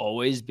 have you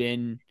always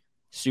been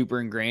super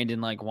ingrained in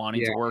like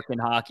wanting to work in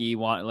hockey,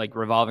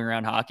 revolving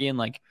around hockey, and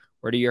like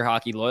where do your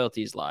hockey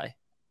loyalties lie?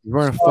 You're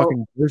wearing a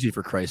fucking jersey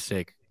for Christ's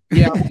sake.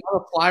 Yeah,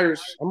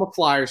 I'm a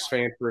Flyers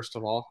fan, first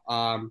of all.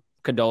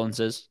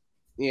 Condolences.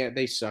 Yeah,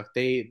 they suck.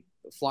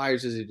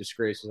 Flyers is a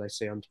disgrace, as I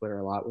say on Twitter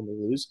a lot when they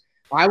lose.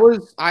 I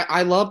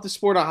love the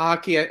sport of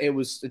hockey.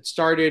 It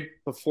started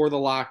before the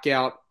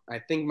lockout. I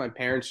think my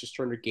parents just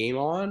turned a game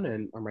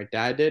on, or my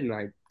dad did, and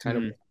I kind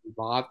of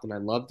involved, and I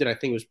loved it. I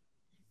think it was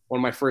one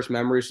of my first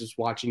memories was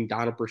watching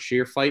Donald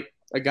Brashear fight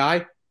a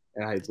guy,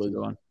 and I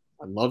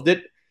loved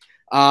it.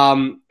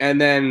 And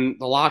then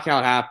the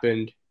lockout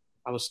happened.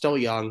 I was still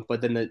young,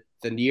 but then the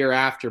year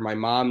after, my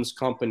mom's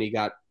company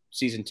got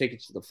season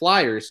tickets to the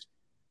Flyers.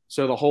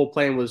 So the whole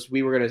plan was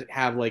we were going to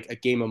have like a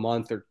game a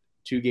month or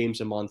 2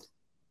 games a month.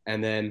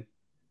 And then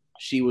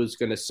she was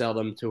going to sell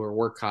them to her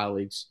work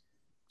colleagues.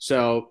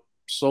 So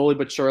slowly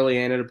but surely,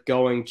 I ended up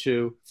going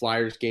to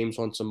Flyers games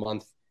once a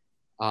month.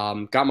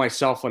 Got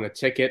myself on a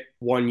ticket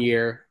one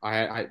year.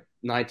 I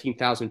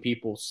 19,000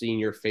 people seeing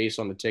your face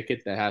on the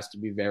ticket. That has to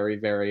be very,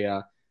 very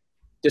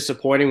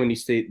disappointing when they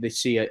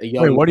see a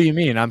young. Wait, what do you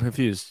mean? I'm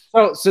confused.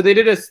 So they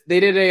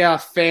did a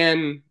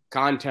fan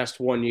contest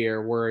one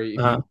year where you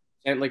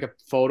sent like a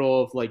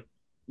photo of like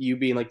you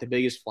being like the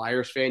biggest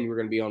Flyers fan. You were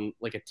going to be on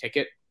like a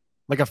ticket.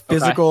 Like a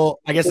physical,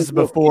 I guess it's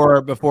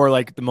before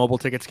like the mobile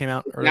tickets came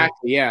out.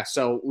 Exactly, yeah.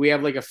 So we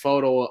have like a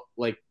photo,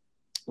 like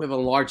we have a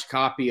large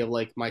copy of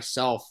like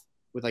myself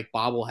with like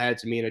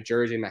bobbleheads and me in a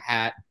jersey and a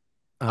hat.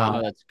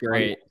 Oh, that's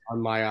great. On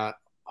my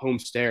home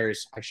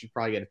stairs. I should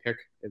probably get a pic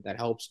if that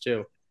helps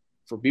too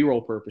for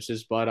B-roll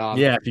purposes. But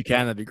yeah, if you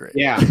can, that'd be great.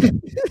 Yeah.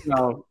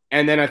 So,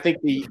 and then I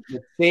think the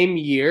same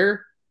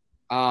year,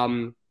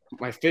 my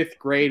 5th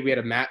grade, we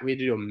had to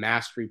do a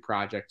mastery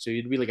project. So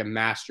you'd be like a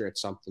master at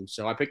something.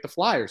 So I picked the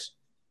Flyers.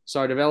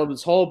 So I developed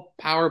this whole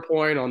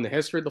PowerPoint on the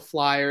history of the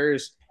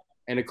Flyers,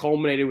 and it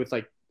culminated with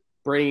like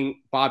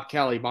bringing Bob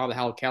the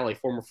Hell Kelly,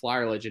 former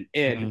Flyer legend,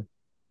 in,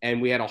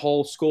 and we had a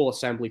whole school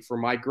assembly for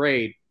my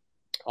grade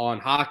on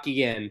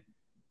hockey and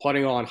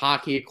putting on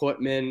hockey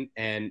equipment,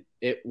 and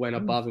it went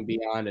above and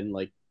beyond. And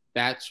like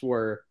that's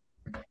where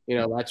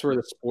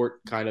the sport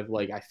kind of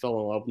like I fell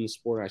in love with the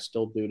sport, and I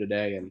still do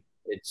today. And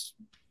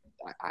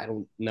I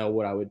don't know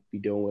what I would be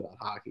doing without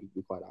hockey, to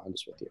be quite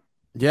honest with you.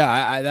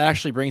 Yeah, that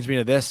actually brings me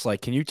to this.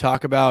 Like, can you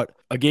talk about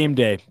a game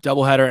day,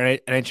 doubleheader,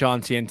 NHL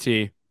and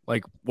TNT?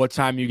 Like, what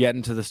time you get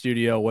into the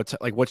studio?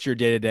 What's your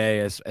day to day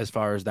as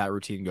far as that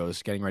routine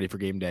goes, getting ready for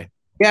game day?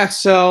 Yeah,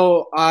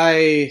 so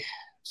I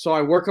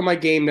work on my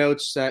game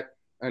notes that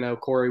I know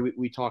Corey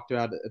we talked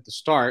about at the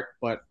start,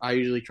 but I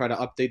usually try to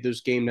update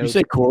those game notes.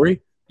 You say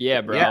Corey? Yeah,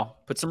 bro. Yeah.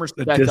 Put some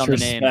respect on the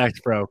name.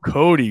 Bro.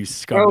 Cody, you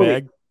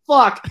scumbag.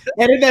 Fuck,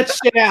 edit that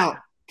shit out,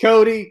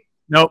 Cody.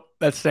 Nope,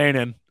 that's staying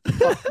in.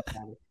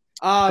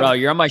 Bro,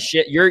 you're on my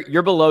shit.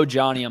 You're below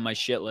Johnny on my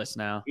shit list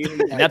now.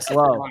 And that's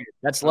low.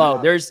 That's low.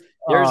 There's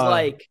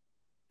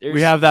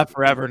we have that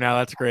forever now.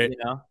 That's great.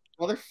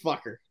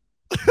 Motherfucker.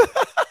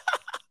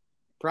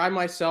 Pride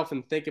myself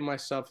and thinking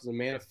myself as a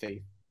man of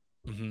faith.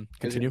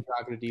 Continue.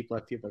 Driving a deep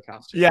left field by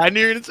Yeah, I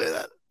knew you were gonna say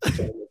that.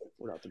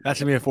 That's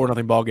gonna be a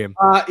 4-0 ball game.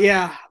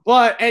 Yeah,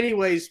 but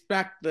anyways,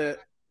 back to the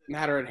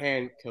matter at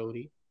hand,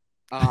 Cody.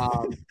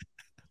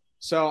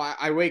 So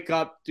I wake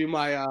up, do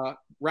my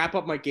wrap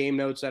up my game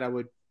notes that I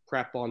would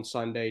prep on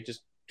Sunday,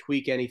 just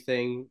tweak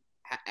anything,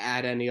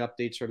 add any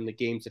updates from the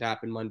games that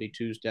happened Monday,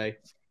 Tuesday.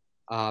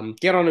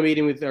 Get on a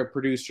meeting with our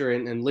producer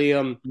and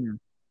Liam,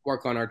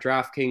 work on our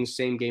DraftKings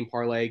same game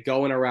parlay,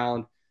 going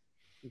around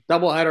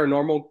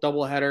normal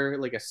doubleheader,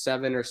 like a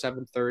 7 or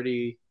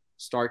 7:30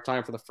 start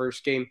time for the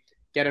first game,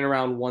 getting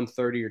around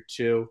 1:30 or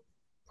 2,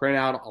 print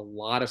out a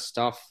lot of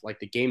stuff like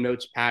the game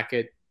notes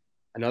packet,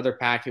 another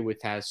packet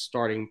which has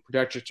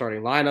projected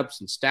starting lineups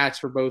and stats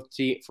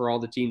for all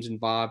the teams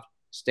involved,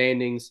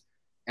 standings,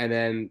 and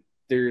then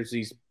there's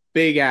these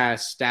big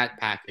ass stat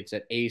packets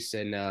at Ace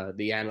and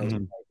the analyst.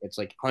 It's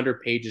like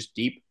 100 pages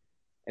deep,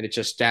 and it's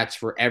just stats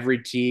for every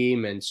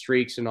team and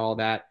streaks and all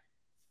that.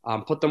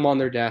 Put them on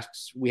their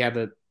desks. We have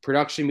a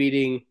production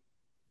meeting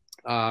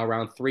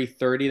around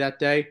 3:30 that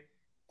day.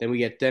 Then we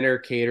get dinner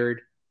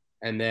catered,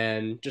 and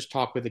then just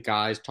talk with the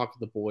guys, talk with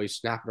the boys,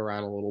 snap it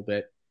around a little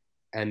bit,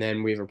 and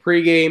then we have a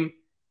pregame.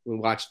 We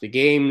watch the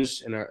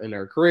games in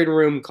our green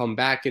room. Come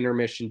back,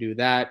 intermission, do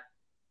that.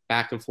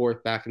 Back and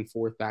forth,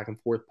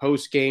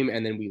 post game,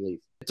 and then we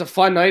leave. It's a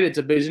fun night. It's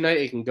a busy night.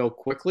 It can go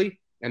quickly.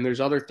 And there's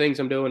other things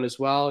I'm doing as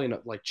well,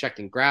 like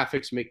checking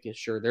graphics, making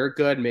sure they're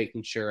good,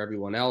 making sure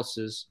everyone else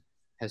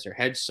has their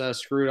heads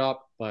screwed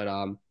up. But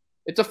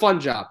it's a fun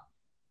job.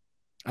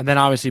 And then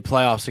obviously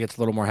playoffs, it gets a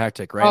little more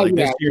hectic, right? Oh, like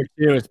yeah. this year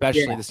too,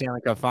 especially Yeah. the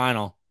Stanley Cup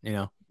final.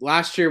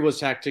 Last year was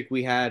hectic.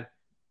 We had,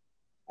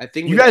 I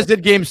think You guys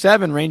did Game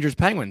 7, Rangers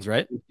Penguins,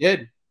 right?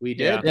 We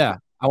did. Yeah.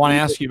 I want to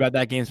ask you about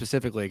that game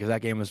specifically because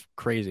that game was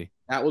crazy.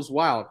 That was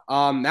wild.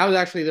 That was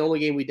actually the only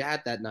game we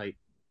had that night.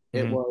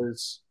 It Mhm.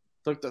 was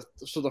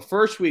so the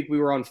first week we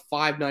were on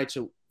 5 nights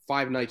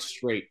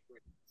straight.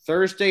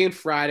 Thursday and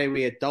Friday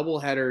we had double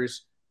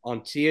headers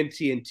on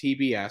TNT and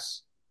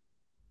TBS.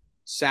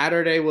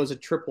 Saturday was a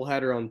triple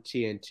header on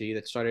TNT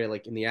that started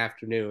like in the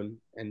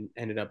afternoon and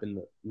ended up in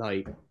the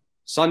night.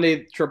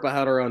 Sunday triple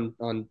header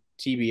on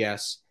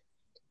TBS,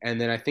 and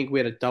then I think we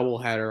had a double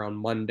header on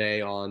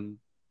Monday on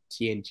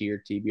TNT or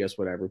TBS,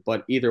 whatever.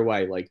 But either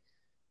way, like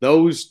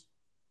those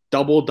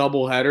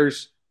double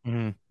headers,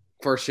 Mhm.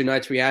 first 2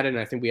 nights we had it, and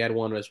I think we had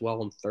one as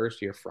well on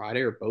Thursday or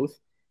Friday or both.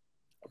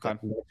 Okay.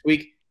 Next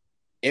week,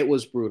 it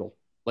was brutal.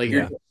 Like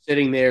you're just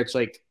sitting there, it's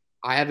like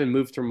I haven't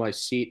moved from my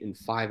seat in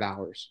 5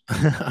 hours.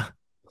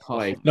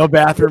 Like No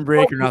bathroom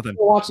break or nothing.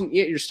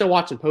 You're still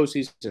watching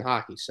postseason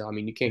hockey, so I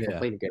mean you can't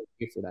complain again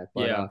for that.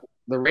 But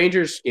the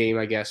Rangers game,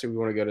 I guess, if we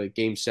want to go to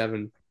Game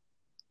 7,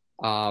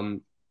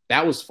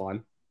 that was fun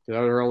because that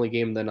was our only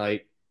game of the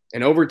night.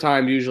 And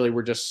overtime, usually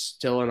we're just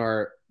still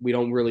in we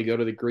don't really go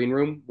to the green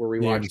room where we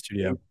watch.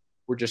 Studio.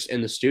 We're just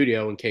in the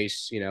studio in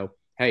case,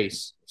 hey,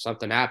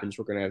 something happens,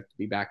 we're going to have to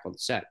be back on the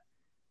set.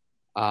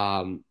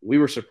 We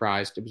were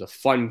surprised. It was a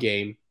fun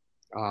game.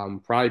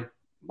 Probably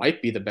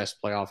might be the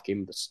best playoff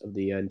game of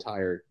the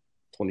entire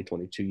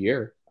 2022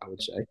 year, I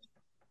would say.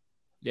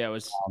 Yeah, it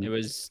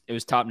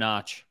was top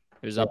notch.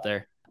 It was up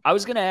there. I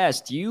was gonna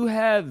ask, do you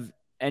have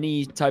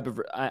any type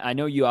of? I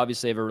know you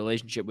obviously have a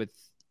relationship with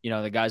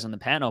the guys on the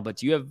panel, but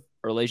do you have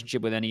a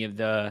relationship with any of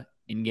the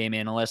in-game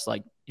analysts,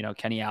 like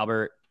Kenny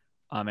Albert,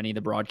 any of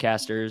the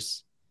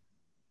broadcasters,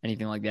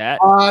 anything like that?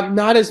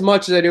 Not as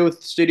much as I do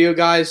with the studio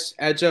guys.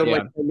 Edzo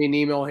might send me an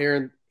email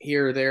here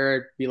or there.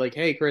 I'd be like,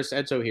 "Hey, Chris,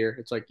 Edzo here."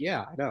 It's like,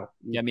 yeah, I know.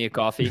 Get me a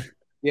coffee.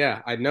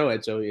 Yeah, I know,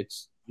 Edzo.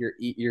 It's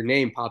your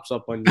name pops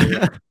up on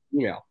your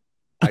email.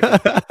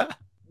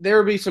 There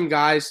will be some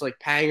guys like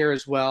Panger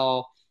as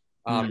well,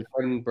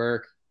 Brendan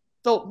Burke.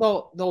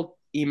 They'll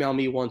email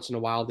me once in a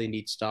while. They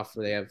need stuff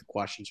or they have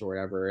questions or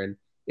whatever, and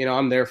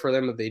I'm there for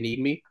them if they need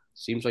me.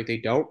 Seems like they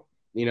don't.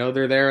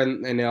 They're there,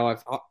 and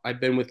I've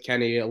been with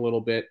Kenny a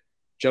little bit.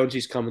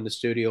 Jonesy's come in the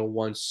studio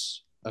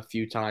once a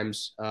few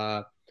times,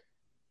 but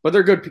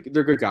they're good.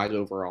 They're good guys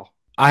overall.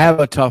 I have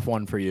a tough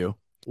one for you.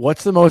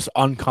 What's the most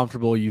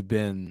uncomfortable you've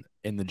been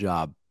in the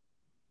job?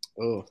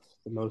 Oh,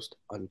 the most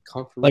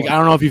uncomfortable. Like, I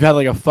don't know if you've had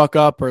like a fuck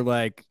up or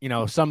like,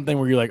 something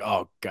where you're like,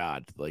 oh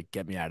God, like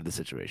get me out of the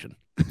situation.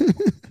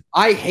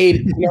 I hate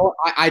it.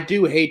 I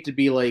do hate to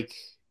be like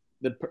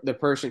the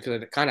person,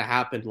 because it kind of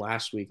happened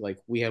last week. Like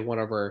we had one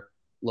of our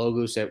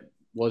logos that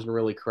wasn't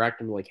really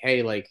correct. I'm like,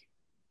 hey,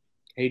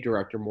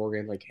 Director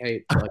Morgan, like,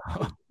 hey, like,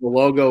 the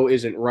logo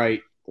isn't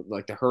right.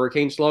 Like the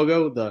Hurricanes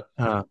logo,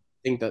 I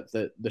think that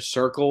the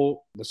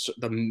circle,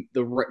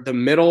 the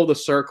middle of the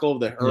circle of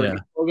the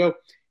Hurricanes logo,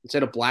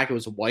 instead of black, it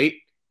was white.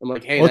 I'm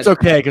like, hey, it's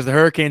okay because the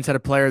Hurricanes had a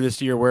player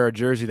this year wear a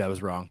jersey that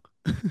was wrong.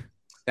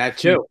 That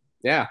too.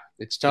 Yeah,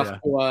 it's tough.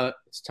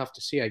 It's tough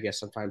to see, I guess,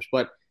 sometimes.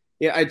 But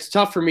yeah, it's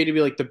tough for me to be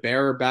like the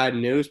bearer of bad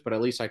news. But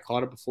at least I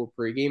caught it before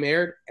pregame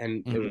aired,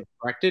 and it was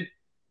corrected.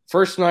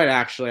 First night,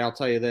 actually, I'll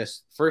tell you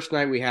this. First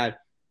night we had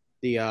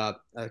the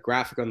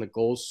graphic on the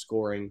goals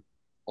scoring,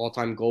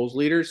 all-time goals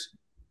leaders,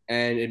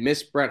 and it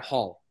missed Brett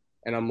Hull.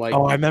 And I'm like,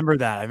 oh, I remember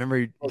that. I remember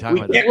you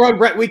talking about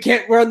that. We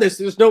can't run this.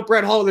 There's no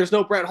Brett Hull. There's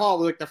no Brett Hull.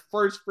 Like the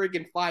first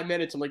freaking 5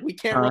 minutes, I'm like, we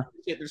can't run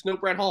this shit. There's no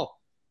Brett Hull.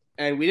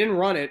 And we didn't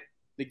run it.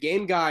 The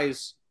game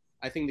guys,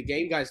 I think the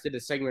game guys did a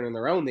segment on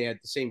their own. They had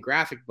the same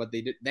graphic, but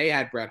they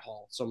had Brett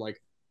Hull. So I'm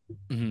like,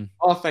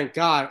 oh, thank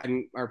God.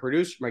 And our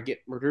producer,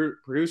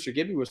 producer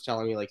Gibby, was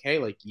telling me like, hey,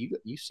 like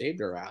you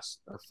saved our ass.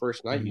 Our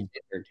first night, you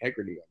saved their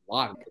integrity a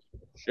lot.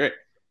 Shit.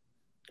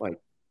 Like,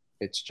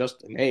 it's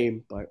just a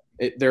name, but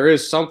there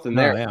is something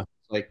there. Yeah.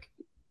 Like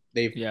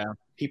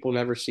people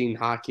never seen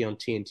hockey on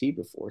TNT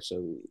before,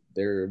 so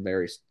they're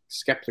very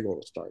skeptical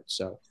to start.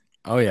 So,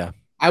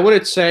 I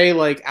wouldn't say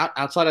like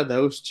outside of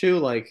those two,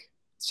 like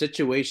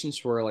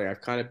situations where like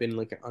I've kind of been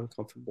like an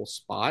uncomfortable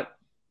spot.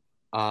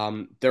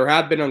 There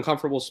have been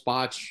uncomfortable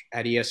spots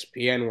at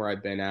ESPN where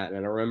I've been at,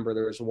 and I remember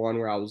there was one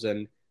where I was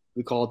in.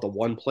 We call it the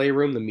one play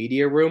room, the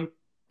media room.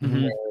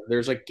 Where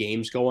there's like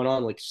games going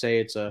on. Like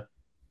say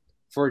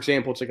for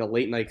example, it's like a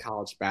late night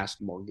college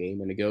basketball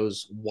game and it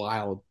goes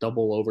wild,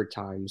 double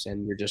overtimes,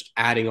 and you're just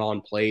adding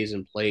on plays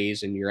and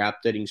you're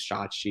updating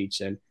shot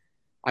sheets. And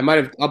I might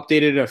have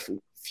updated a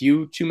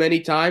few too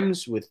many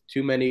times with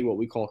too many what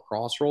we call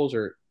cross rolls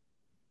or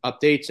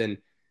updates. And,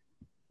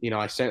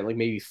 I sent like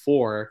maybe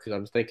 4 because I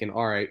was thinking,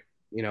 all right,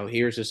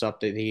 here's this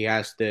update. He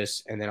has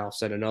this, and then I'll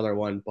send another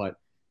one. But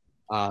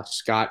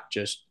Scott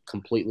just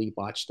completely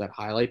botched that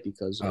highlight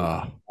because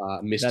of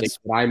mistakes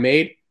that I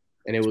made,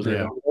 and it was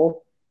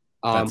horrible.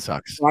 That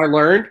sucks. So I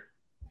learned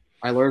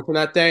from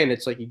that day, and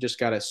it's like you just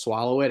got to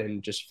swallow it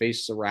and just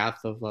face the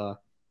wrath of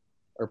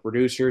our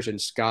producers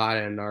and Scott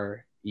and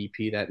our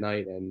EP that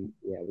night, and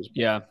it was.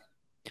 Yeah.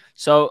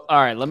 So, all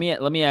right, let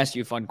me ask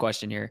you a fun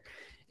question here.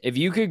 If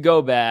you could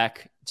go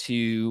back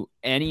to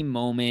any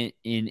moment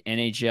in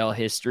NHL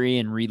history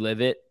and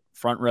relive it,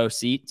 front row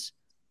seats,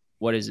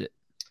 what is it?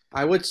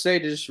 I would say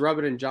to just rub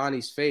it in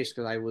Johnny's face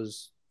because I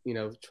was,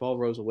 12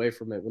 rows away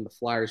from it when the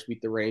Flyers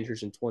beat the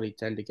Rangers in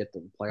 2010 to get the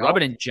playoffs. Rub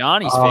it in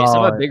Johnny's face.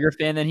 I'm a bigger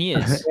fan than he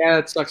is. Yeah,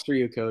 that sucks for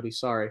you, Cody.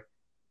 Sorry.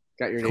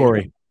 Got your name.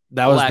 Corey.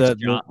 That was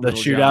Relax, the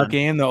shootout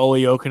game, the Ole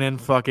Jokinen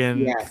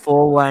fucking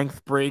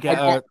full-length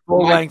breakout,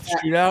 full-length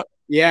shootout.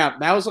 Yeah,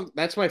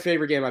 that's my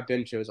favorite game I've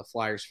been to as a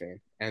Flyers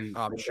fan, and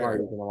I'm sure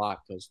it wasn't a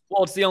lot because.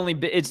 Well, it's the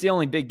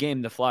only big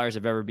game the Flyers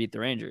have ever beat the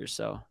Rangers.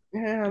 So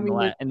yeah,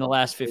 in the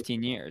last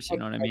 15 years, you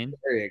know what I mean?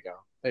 There you go.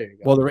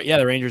 Well,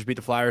 the Rangers beat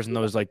the Flyers in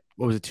those what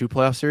was it, 2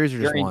 playoff series or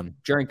just one?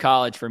 During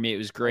college for me, it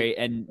was great,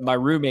 and my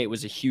roommate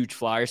was a huge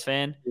Flyers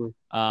fan,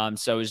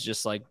 so it was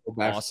just like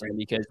awesome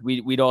because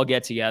we'd all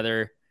get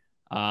together,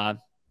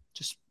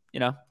 just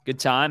good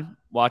time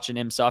watching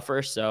him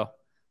suffer. So,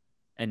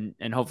 and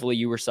hopefully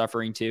you were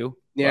suffering too.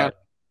 Yeah,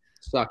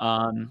 sucked.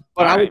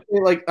 But I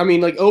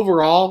would say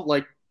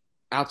overall,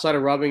 outside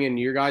of rubbing in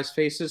your guys'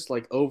 faces,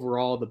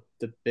 overall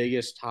the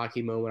biggest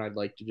hockey moment I'd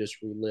like to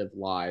just relive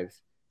live.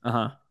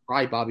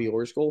 Probably Bobby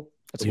Orr's goal.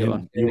 That's a good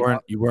one.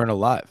 You weren't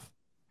alive,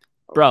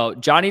 bro.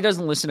 Johnny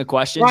doesn't listen to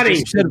questions.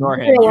 Just ignore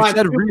him. You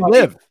said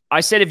relive. I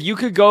said if you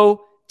could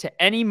go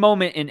to any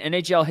moment in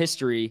NHL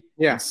history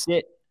and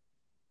sit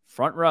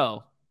front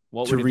row,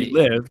 what would it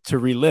be? To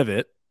relive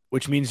it,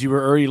 which means you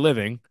were already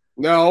living.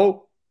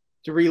 No,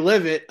 to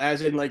relive it,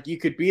 as in you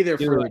could be there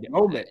for that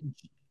moment.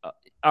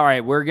 All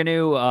right, we're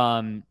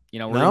gonna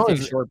gonna take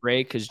a short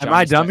break because. Am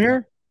I dumb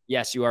here?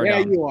 Yes, you are. Yeah,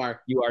 dumb. you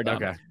are. You are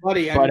dumb. Okay,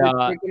 buddy. Have you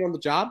been drinking on the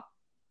job?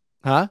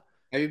 Huh?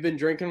 Have you been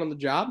drinking on the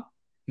job?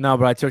 No,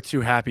 but I took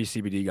 2 happy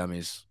CBD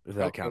gummies. If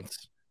that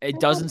counts.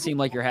 It doesn't seem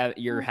like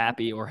you're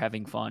happy or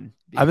having fun.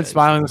 I've been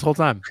smiling this whole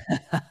time.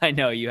 I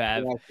know you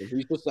have.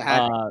 You're supposed to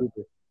have.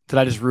 Did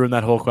I just ruin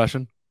that whole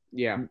question?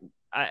 Yeah,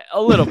 a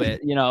little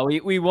bit.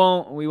 We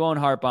won't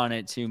harp on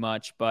it too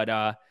much, but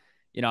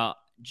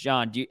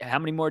John, how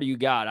many more do you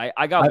got?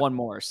 I got one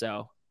more,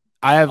 so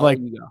I have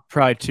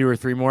probably 2 or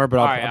 3 more, but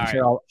I'm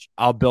sure right.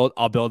 I'll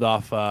build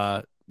off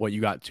what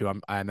you got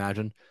to. I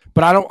imagine,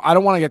 but I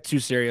don't want to get too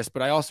serious.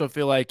 But I also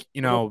feel like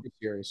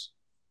serious.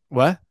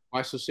 What?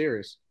 Why so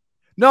serious?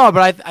 No,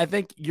 but I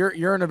think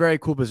you're in a very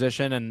cool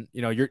position, and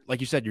you're like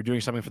you said, you're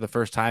doing something for the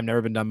first time,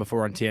 never been done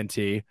before on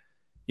TNT.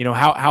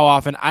 How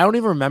often? I don't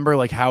even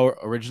remember how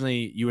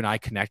originally you and I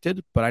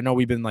connected, but I know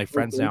we've been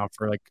friends now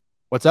for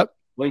what's up?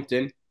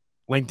 LinkedIn.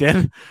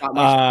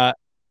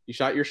 You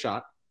shot your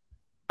shot.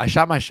 I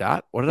shot my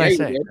shot. What did I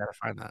say? I gotta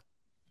find that.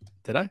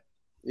 Did I?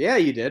 Yeah,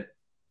 you did.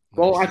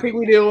 Well, I think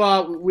we do.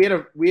 We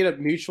had a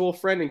mutual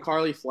friend in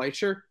Carly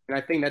Fleischer, and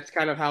I think that's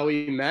kind of how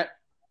we met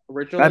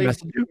originally. I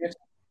messaged you?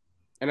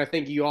 And I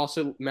think you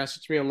also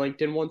messaged me on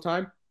LinkedIn one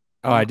time.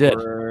 Oh, I did.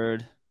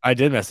 Word. I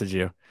did message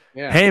you.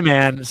 Yeah. Hey,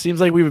 man.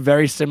 Seems like we have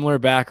very similar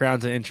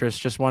backgrounds and interests.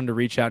 Just wanted to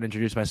reach out and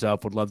introduce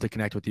myself. Would love to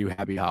connect with you.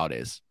 Happy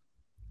holidays.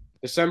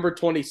 December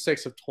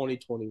 26th of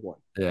 2021.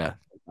 Yeah.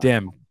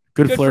 Damn.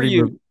 Good flirting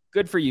move.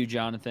 Good for you,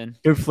 Jonathan.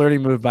 Good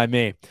flirting move by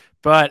me.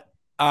 But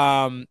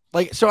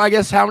so I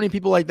guess how many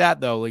people like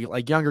that though?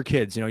 Like younger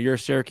kids, you're a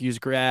Syracuse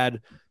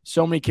grad.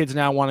 So many kids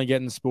now want to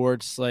get in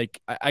sports.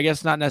 I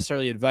guess not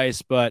necessarily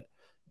advice, but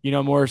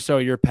more so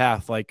your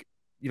path.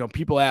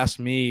 People ask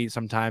me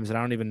sometimes and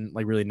I don't even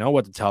really know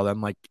what to tell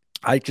them.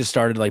 I just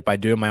started by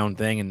doing my own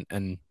thing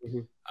and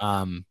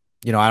I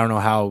don't know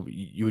how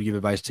you would give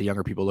advice to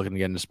younger people looking to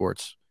get into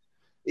sports.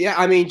 Yeah,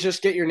 I mean,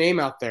 just get your name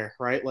out there,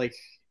 right?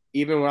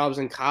 Even when I was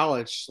in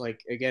college,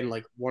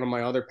 one of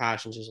my other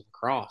passions is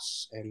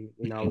lacrosse. And,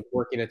 I was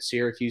working at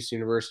Syracuse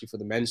University for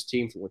the men's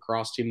team, for the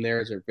lacrosse team there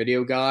as a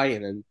video guy.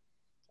 And then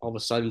all of a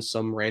sudden,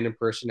 some random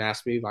person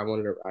asked me if I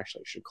wanted to –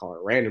 actually, I should call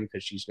her random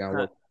because she's now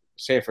with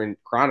Sanford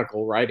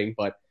Chronicle writing.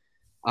 But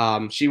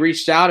she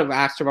reached out and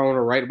asked if I wanted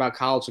to write about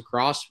college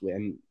lacrosse.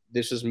 And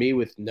this was me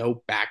with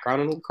no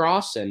background in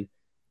lacrosse. And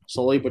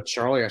slowly but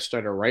surely, I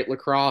started to write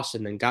lacrosse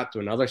and then got to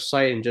another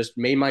site and just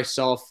made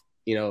myself,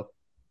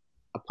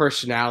 a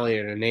personality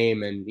and a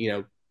name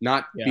and,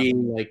 not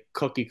being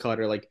cookie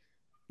cutter.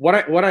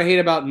 What I hate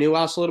about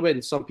Newhouse a little bit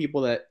and some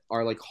people that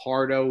are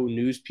hardo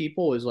news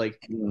people is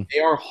they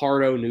are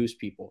hardo news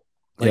people.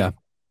 They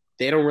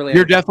don't really.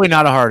 You're definitely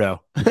not a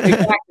hardo.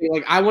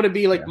 Exactly. I want to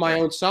be my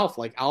own self.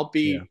 I'll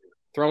be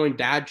throwing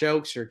dad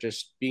jokes or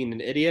just being an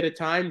idiot at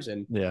times.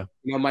 And,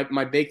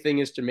 my big thing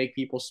is to make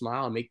people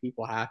smile and make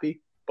people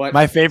happy. But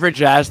my favorite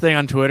Jazz thing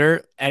on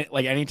Twitter,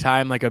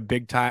 anytime a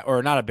big time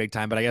or not a big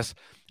time, but I guess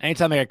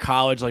anytime a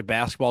college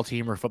basketball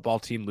team or football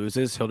team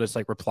loses, he'll just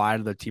reply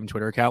to the team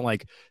Twitter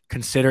account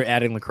consider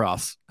adding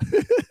lacrosse.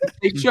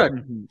 They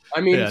should.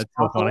 I mean, it's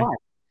so funny.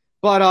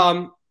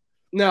 But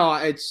no,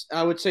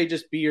 I would say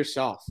just be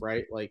yourself,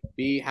 right?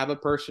 Have a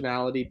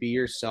personality, be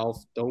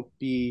yourself. Don't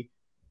be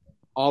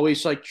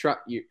always I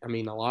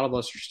mean, a lot of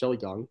us are still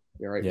young,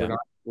 right? Yeah.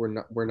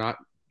 We're not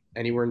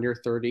anywhere near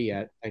 30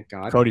 yet. Thank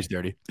God. Cody's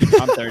 30.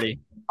 I'm 30.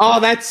 Oh,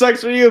 that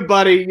sucks for you,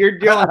 buddy. You're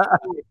dealing.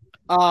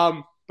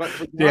 But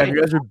for Damn, Johnny,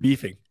 you guys are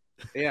beefing.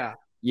 yeah.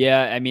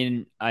 Yeah, I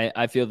mean,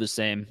 I feel the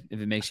same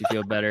if it makes you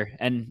feel better.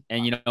 And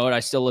you know what?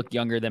 I still look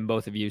younger than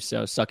both of you,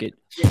 so suck it.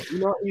 You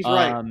know, he's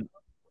right.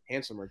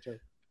 Handsomer too.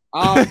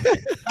 But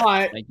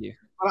Thank you.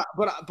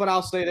 but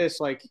I'll say this,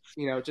 like,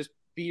 you know, just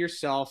be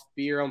yourself,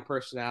 be your own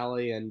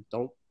personality, and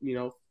don't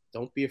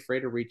be afraid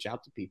to reach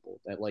out to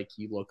people that like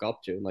you look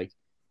up to. Like,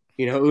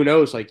 you know, who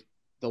knows? Like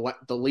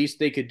the least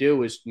they could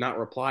do is not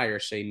reply or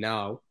say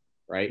no,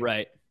 right?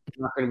 Right.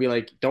 You're not going to be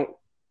like, don't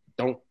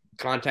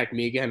contact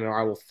me again, or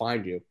I will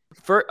find you.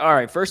 All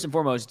right. First and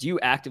foremost, do you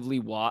actively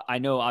watch? I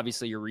know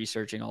obviously you're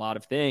researching a lot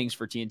of things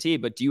for TNT,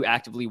 but do you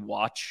actively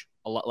watch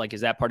a lot? Like,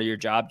 is that part of your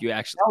job? Do you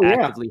actually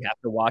actively have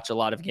to watch a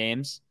lot of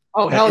games?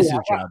 Oh, hell yeah.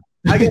 Job.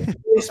 I get the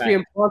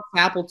ESPN Plus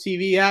Apple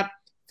TV app,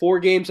 4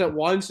 games at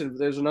once. And if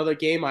there's another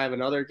game, I have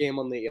another game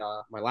on the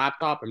my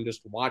laptop. I'm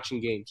just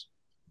watching games.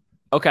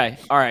 Okay.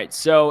 All right.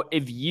 So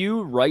if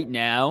you right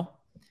now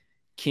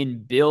can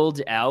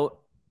build out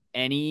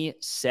any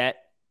set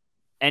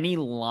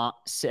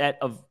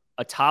of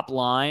a top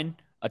line,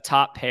 a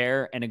top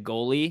pair, and a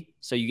goalie,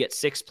 so you get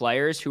 6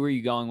 players, who are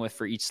you going with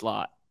for each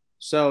slot?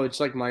 So it's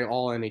like my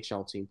all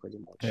NHL team pretty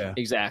much. Yeah.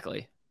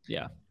 Exactly.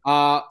 Yeah.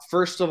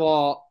 First of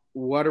all,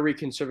 what are we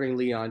considering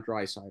Leon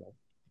Draisaitl?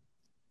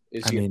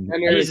 Is he a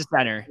center? He's a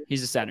center.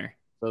 He's a center.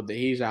 So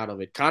he's out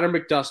of it. Connor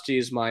McDusty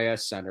is my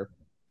center.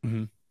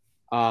 Mhm.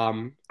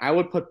 I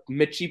would put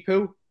Mitchie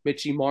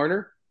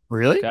Marner.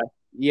 Really? Okay.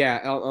 Yeah,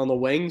 on the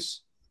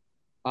wings.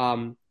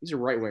 He's a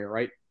right winger,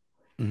 right?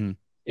 Mm-hmm.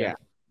 Yeah,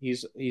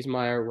 he's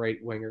my right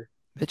winger.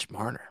 Mitch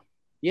Marner.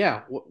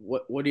 Yeah.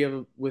 What do you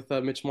have with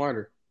Mitch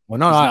Marner? Well,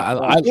 no,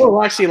 I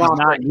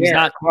He's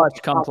not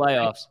clutch come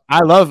playoffs.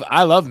 I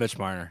love Mitch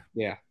Marner.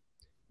 Yeah.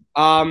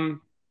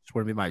 This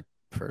would be my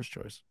first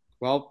choice.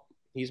 Well,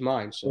 he's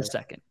mine. So Or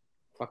second.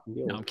 fucking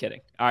deal. No, I'm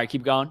kidding. All right,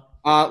 keep going.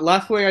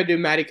 Left wing, I do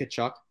Matty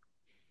Tkachuk.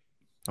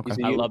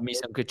 Okay. I love me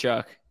some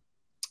Tkachuk.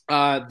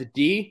 The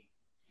D,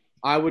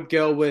 I would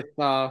go with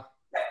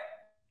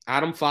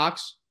Adam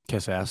Fox.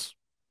 Kiss ass.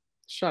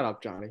 Shut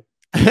up, Johnny.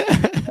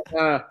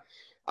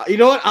 You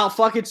know what? I'll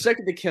fucking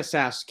second the kiss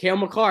ass. Cale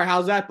Makar,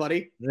 how's that,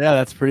 buddy? Yeah,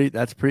 that's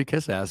pretty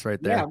kiss ass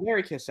right there. Yeah,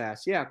 very kiss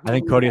ass. Yeah. I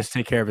think Cody has to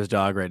take care of his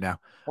dog right now.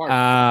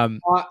 How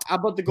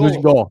about the goal? Who's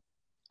goal?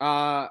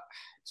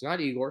 It's not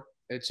Igor.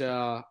 It's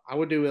I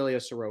would do Ilya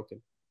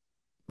Sorokin.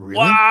 Really?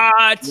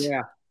 What?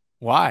 Yeah.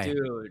 Why?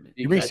 Dude.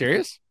 You being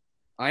serious?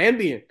 I am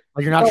being.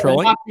 Like you're not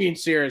trolling? I'm not being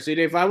serious.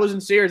 If I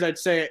wasn't serious, I'd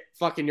say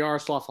fucking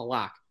Yaroslav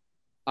Halak.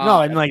 No,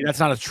 I mean like that's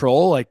not a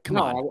troll. Like, come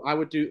on. I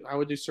would do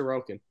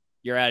Sorokin.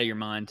 You're out of your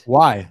mind.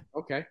 Why?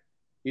 Okay.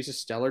 He's a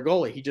stellar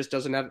goalie. He just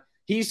doesn't have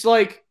he's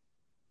like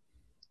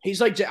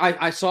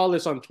I saw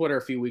this on Twitter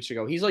a few weeks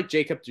ago. He's like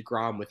Jacob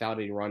deGrom without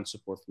any run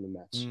support from the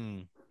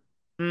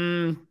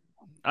Mets.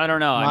 I don't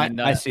know.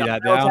 I see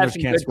that. The Bills have Islanders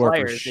some can't good score for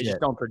players. They shit. just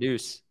don't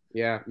produce.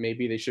 Yeah,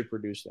 maybe they should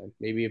produce then.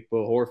 Maybe if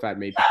Bo Horvat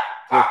maybe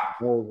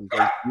goals and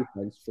plays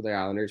defense for the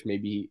Islanders,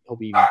 maybe he'll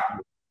be even.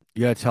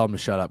 You gotta tell him to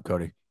shut up,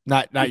 Cody.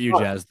 Not you,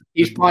 Jazz.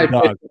 He's probably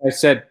the dog. I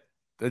said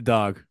The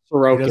dog.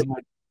 Sorokin.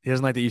 He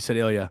doesn't like that you said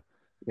Ilya.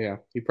 Yeah,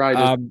 he probably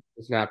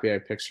doesn't happy I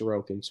picked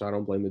Sorokin, so I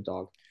don't blame the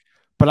dog.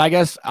 But I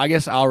guess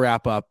I'll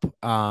wrap up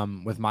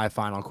with my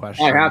final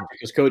question. I have to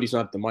because Cody's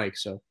not at the mic,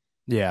 so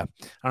Yeah,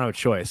 I don't have a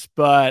choice.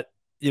 But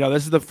you know,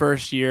 this is the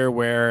first year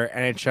where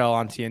NHL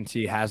on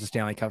TNT has a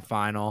Stanley Cup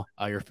final.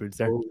 Your food's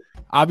there.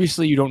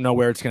 Obviously, you don't know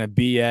where it's going to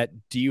be yet.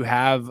 Do you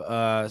have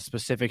a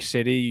specific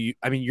city?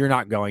 I mean, you're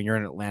not going. You're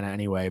in Atlanta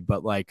anyway.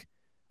 But like,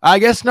 I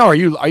guess no. Are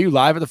you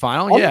live at the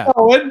final? I'm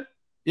going.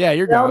 Yeah,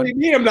 you're What going. do you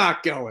mean I'm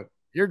not going?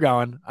 You're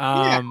going. Went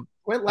I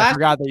last.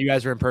 forgot that you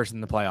guys are in person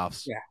in the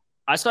playoffs. Yeah.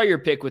 I saw your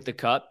pick with the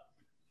cup.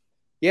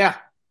 Yeah.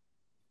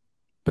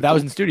 But that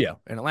was in studio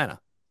in Atlanta.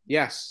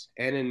 Yes.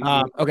 And in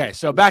Okay,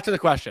 so back to the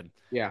question.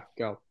 yeah,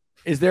 go.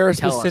 Is there a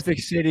Tell us. specific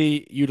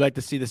city you'd like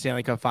to see the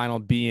Stanley Cup final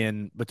be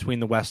in between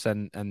the West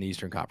and the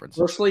Eastern Conference?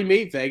 Personally,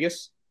 me,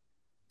 Vegas.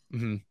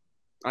 Mm-hmm.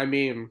 I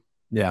mean,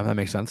 Yeah, that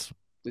makes sense.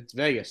 it's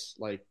Vegas.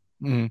 Like,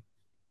 Mm-hmm.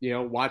 you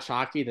know, watch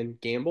hockey, then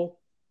gamble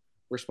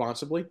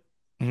responsibly.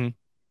 Mhm.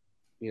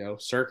 You know,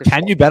 circus.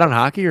 Can you bet on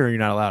hockey or are you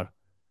not allowed?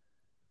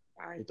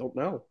 I don't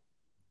know.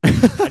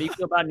 How do you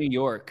feel about New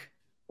York?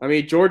 I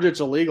mean, Georgia, it's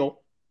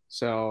illegal,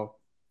 so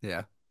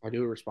Yeah. I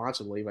do it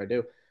responsibly if I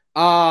do.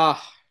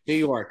 New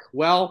York.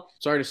 Well,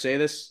 sorry to say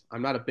this,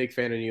 I'm not a big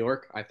fan of New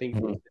York. I think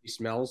the city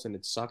smells and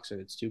it sucks and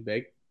it's too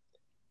big.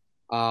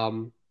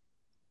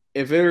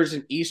 If there's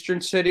an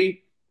Eastern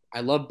city,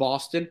 I love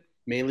Boston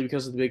mainly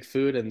because of the big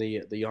food and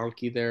the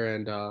Yankee there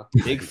and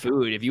Big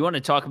food. If you want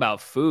to talk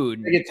about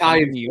food, Big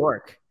Italian New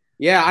York.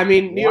 yeah, I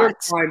mean New What?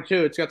 York's fine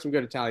too. It's got some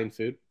good Italian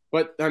food,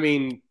 but I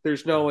mean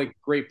there's no like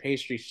great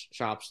pastry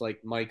shops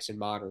like Mike's and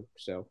Modern.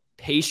 So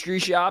Pastry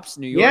shops.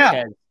 New York Yeah.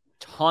 has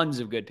tons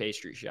of good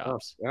pastry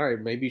shops. all right,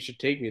 maybe you should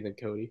take me then,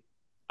 Cody.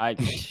 I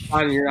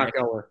Fine, you're not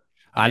going.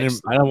 I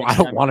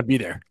don't want to be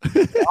there.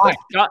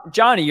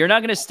 Johnny, you're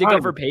not going to stick Johnny.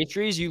 up for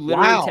pastries. You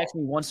literally Wow. text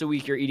me once a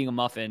week you're eating a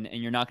muffin,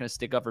 and you're not going to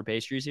stick up for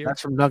pastries here.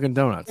 That's from Dunkin'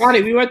 Donuts.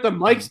 Johnny, we went to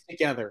Mike's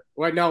together.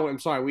 Wait, no, I'm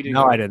sorry, we didn't.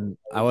 No, go. I didn't.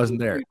 I wasn't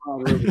there.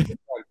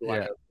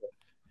 Yeah.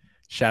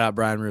 Shout out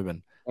Brian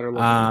Rubin.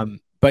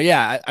 But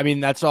yeah, I mean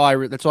that's all I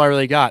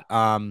really got.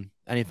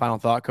 Any final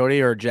thought,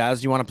 Cody or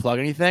Jazz? Do you want to plug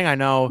anything? I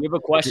know. You have a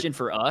question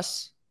for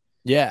us?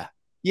 Yeah.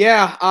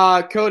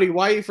 Yeah, Cody,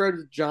 why are you friends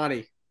with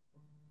Johnny?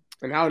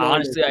 And how?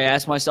 Honestly, I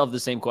ask myself the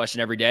same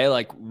question every day.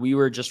 Like we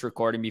were just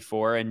recording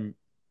before, and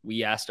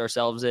we asked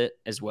ourselves it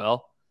as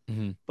well.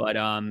 Mm-hmm. But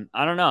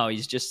I don't know.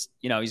 He's just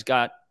he's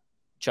got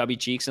chubby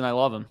cheeks, and I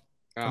love him.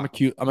 I'm a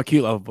cute,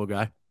 lovable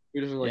guy.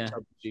 Who doesn't like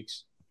chubby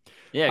cheeks?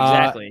 Yeah,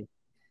 exactly.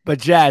 But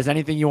Jazz,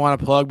 anything you want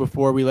to plug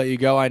before we let you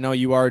go? I know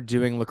you are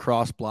doing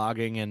lacrosse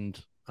blogging and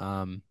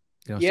stuff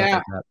like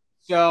that.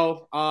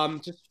 So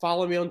just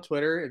follow me on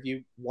Twitter if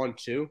you want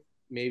to.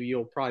 Maybe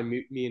you'll probably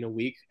meet me in a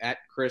week at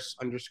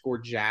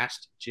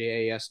Chris_Jast,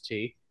 Jast.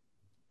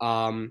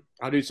 I'll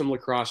do some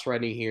lacrosse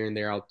writing here and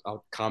there.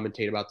 I'll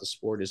commentate about the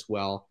sport as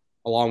well,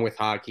 along with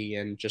hockey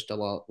and just a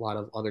lot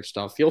of other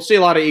stuff. You'll see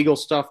a lot of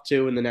Eagles stuff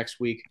too in the next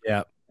week.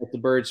 Yeah. If the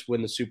Birds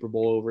win the Super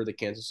Bowl over the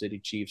Kansas City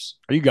Chiefs.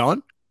 Are you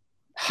going?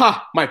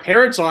 My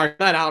parents are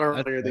that out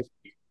earlier this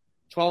week.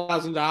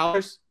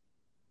 $12,000.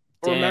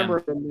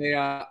 Remember when they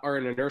are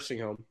in a nursing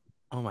home.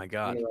 Oh my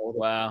God!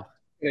 Wow.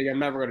 Yeah, I'm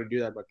never going to do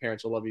that. My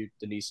parents will love you,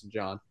 Denise and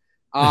John.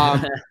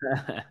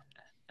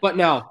 But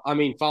no, I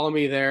mean, follow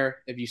me there.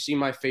 If you see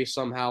my face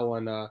somehow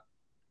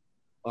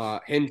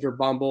on Hinge or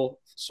Bumble,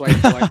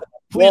 swipe like.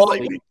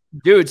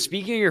 Dude,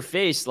 speaking of your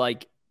face,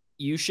 like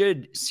you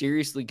should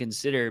seriously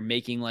consider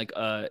making like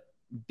a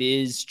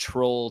biz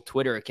troll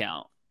Twitter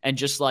account and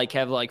just like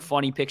have like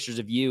funny pictures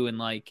of you and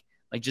like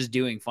just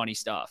doing funny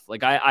stuff.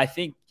 Like I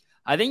think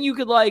you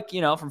could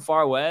from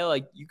far away,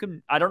 like you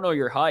can. I don't know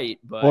your height,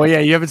 but well, yeah,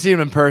 you haven't seen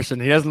him in person.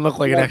 He doesn't look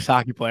like an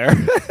ex-hockey player.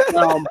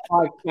 No,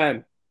 I'm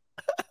 5'10".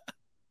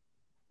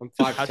 I'm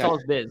 5'10". How tall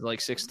is Biz? Like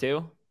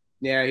 6'2"?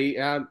 Yeah, he.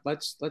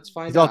 Let's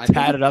find He's out. all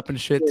tatted up and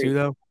shit too,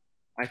 though.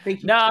 I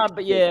think.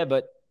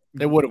 But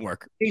it wouldn't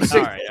work. He's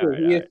all 6'2". right.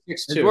 He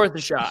is 6'2". It's worth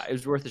a shot. It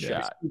was worth a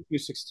shot.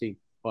 216.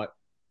 But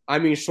I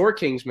mean, short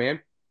kings, man.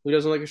 Who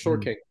doesn't like a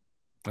short king?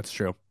 That's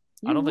true.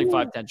 I don't think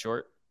 5'10"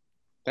 short.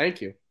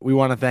 Thank you. We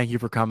want to thank you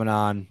for coming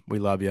on. We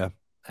love you.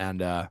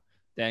 And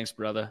thanks,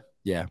 brother.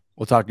 Yeah,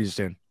 we'll talk to you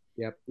soon.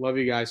 Yep. Love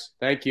you guys.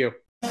 Thank you.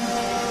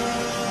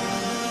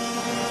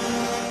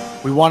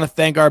 We want to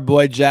thank our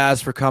boy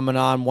Jazz for coming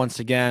on once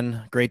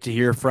again. Great to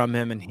hear from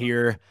him and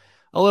hear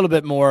a little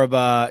bit more of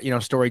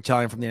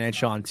storytelling from the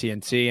NHL on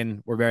TNT,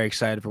 and we're very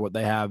excited for what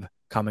they have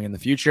coming in the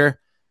future.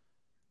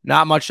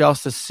 Not much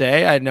else to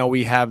say. I know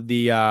we have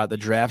the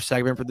draft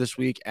segment for this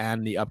week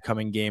and the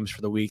upcoming games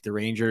for the week. The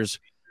Rangers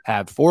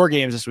have 4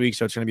 games this week,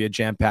 so it's going to be a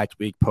jam-packed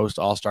week post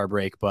All-Star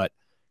break. But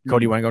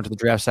Cody, you want to go into the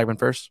draft segment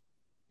first?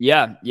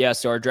 Yeah.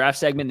 So our draft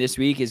segment this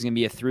week is going to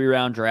be a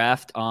 3-round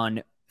draft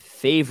on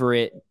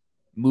favorite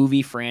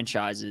movie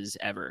franchises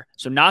ever.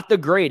 So not the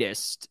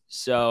greatest.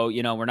 So,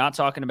 we're not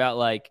talking about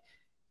like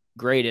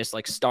greatest,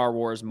 like Star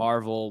Wars,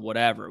 Marvel,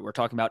 whatever. We're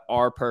talking about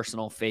our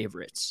personal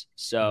favorites.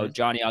 So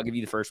Johnny, I'll give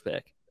you the first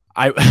pick.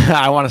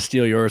 I want to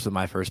steal yours with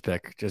my first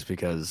pick just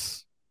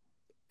because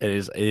it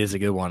is a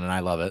good one and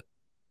I love it.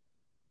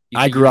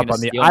 I grew up on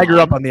the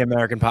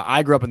American Pie.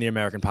 I grew up in the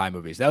American Pie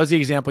movies. That was the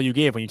example you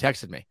gave when you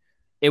texted me.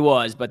 It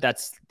was, but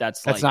that's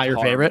like not your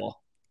horrible. favorite.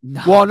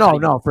 No, well,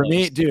 no. For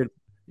me, dude,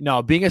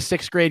 no. Being a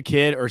 6th grade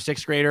kid or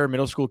 6th grader,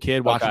 middle school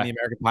kid watching the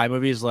American Pie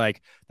movies,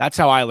 like that's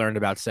how I learned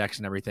about sex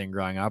and everything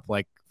growing up.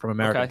 Like from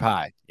American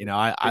Pie.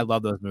 I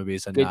love those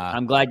movies. And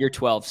I'm glad you're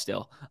 12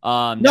 still.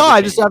 No,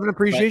 I just have an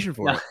appreciation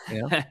for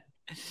it.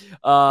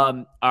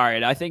 All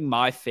right. I think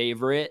my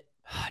favorite.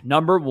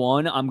 Number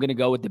 1, I'm going to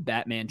go with the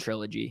Batman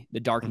trilogy, the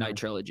Dark Knight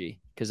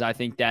trilogy, because I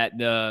think that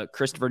the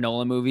Christopher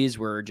Nolan movies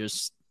were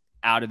just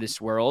out of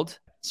this world.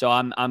 So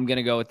I'm going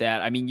to go with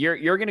that. I mean,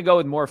 you're going to go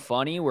with more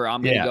funny, where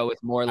I'm going to go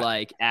with more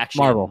like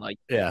action. Marvel. Like,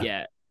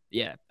 yeah.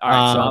 All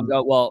right. So I'm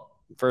going, well,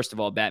 first of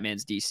all,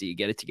 Batman's DC.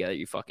 Get it together,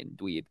 you fucking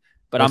dweeb.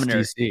 But I'm a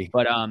nerd. DC.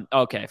 But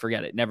okay,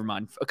 forget it. Never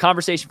mind. A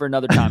conversation for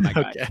another time, my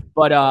guy.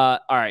 But all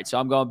right. So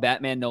I'm going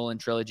Batman Nolan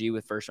trilogy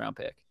with 1st-round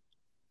pick.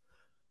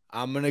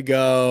 I'm going to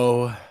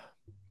go.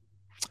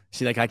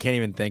 See, like I can't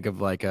even think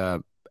of like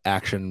a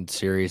action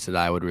series that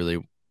I would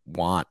really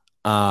want.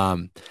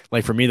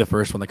 Like for me, the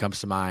first one that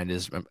comes to mind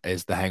is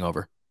The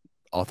Hangover.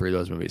 All 3 of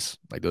those movies,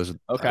 like those.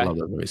 Okay. I love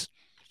those movies.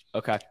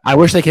 Okay. I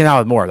wish they came out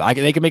with more.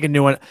 They could make a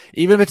new one,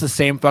 even if it's the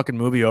same fucking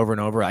movie over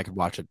and over. I could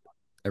watch it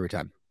every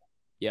time.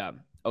 Yeah.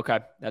 Okay,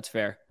 that's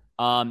fair.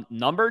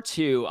 Number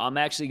 2, I'm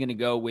actually going to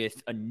go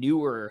with a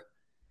newer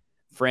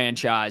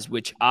franchise,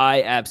 which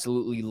I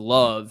absolutely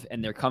love,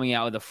 and they're coming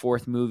out with a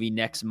 4th movie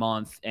next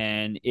month,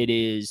 and it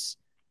is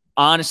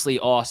honestly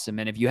awesome.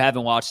 And if you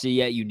haven't watched it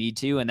yet, you need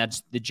to, and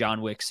that's the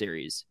John Wick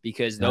series,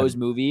 because those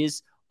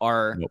movies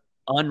are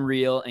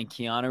unreal, and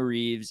Keanu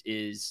Reeves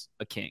is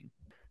a king.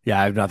 Yeah,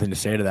 I have nothing to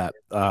say to that.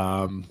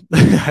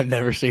 I've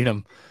never seen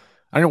them.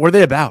 I don't know. What are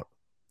they about?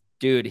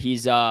 Dude,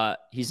 he's an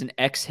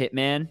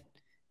ex-hitman,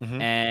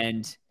 Mhm.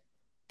 and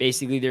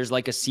basically there's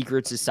like a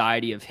secret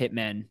society of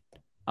hitmen,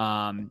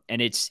 and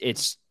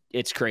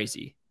it's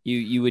crazy.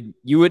 You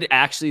would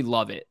actually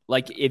love it.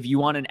 Like if you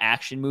want an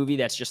action movie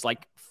that's just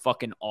like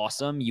fucking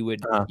awesome, you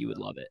would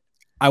love it.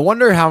 I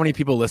wonder how many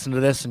people listen to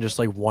this and just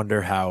like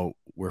wonder how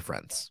we're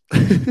friends.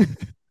 I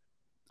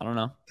don't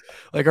know.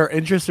 Like our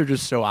interests are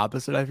just so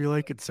opposite. I feel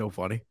like it's so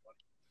funny.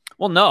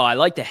 Well, no, I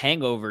like the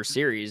Hangover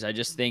series. I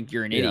just think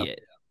you're an Yeah.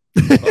 idiot.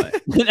 But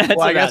that's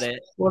Well, I about guess- it.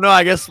 Well, no,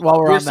 I guess while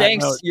we're on that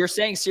note, You're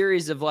saying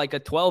series of like a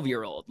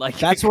 12-year-old. Like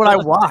that's what I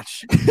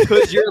watch.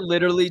 because you're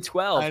literally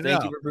 12. I Thank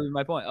know. you for proving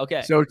my point.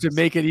 Okay. So to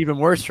make it even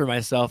worse for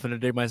myself and to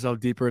dig myself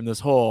deeper in this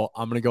hole,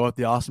 I'm gonna go with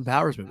the Austin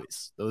Powers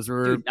movies. Those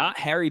were Dude, not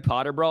Harry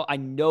Potter, bro. I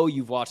know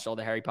you've watched all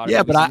the Harry Potter Yeah,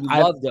 movies. but and I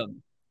you loved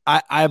them.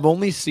 I've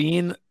only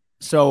seen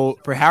so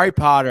for Harry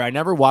Potter, I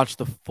never watched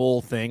the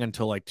full thing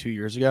until like 2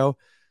 years ago.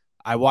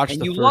 I watched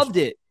And the you first, loved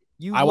it.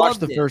 I watched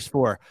the first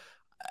 4.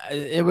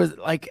 It was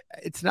like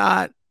it's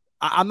not.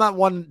 I'm not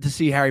one to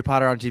see Harry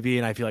Potter on TV,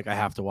 and I feel like I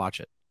have to watch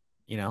it.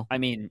 You know, I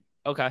mean,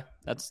 okay,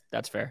 that's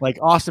fair. like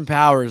Austin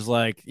Powers,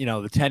 like the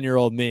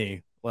 10-year-old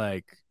me,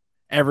 like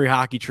every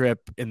hockey trip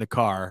in the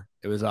car,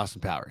 it was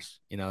Austin Powers.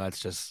 That's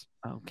just.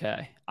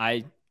 Okay.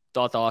 I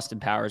thought the Austin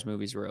Powers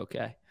movies were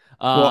okay.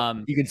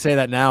 Well, you can say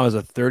that now as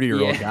a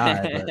 30-year-old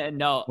guy. But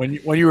No. when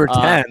you were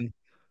 10,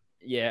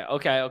 Yeah.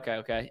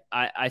 Okay.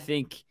 I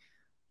think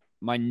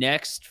my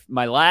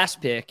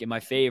last pick and my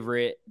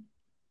favorite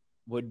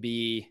would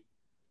be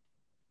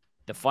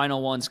the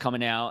final one's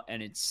coming out,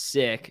 and it's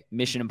sick.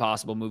 Mission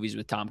Impossible movies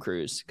with Tom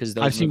Cruise, because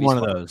I've seen one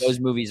of those. Those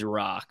movies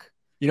rock.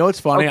 you know what's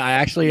funny? Oh,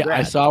 I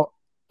congrats. saw.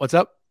 What's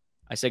up?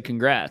 I said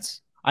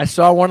congrats. I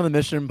saw one of the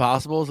Mission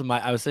Impossibles, and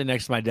I was sitting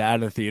next to my dad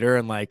in the theater,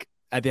 and like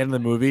at the end of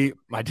the movie,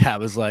 my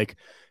dad was like,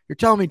 "You're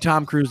telling me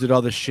Tom Cruise did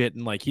all this shit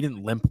and like he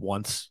didn't limp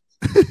once?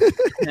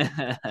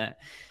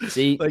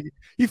 See, Like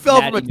he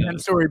fell from a Natty knows.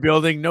 10-story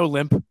building, no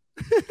limp."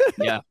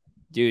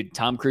 dude,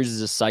 Tom Cruise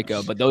is a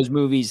psycho, but those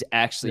movies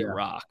actually Yeah.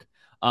 rock.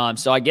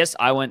 So I guess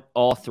I went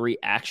all 3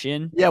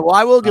 action. Yeah, well,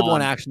 I will give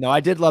one action though. I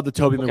did love the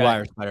Tobey Okay.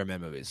 Maguire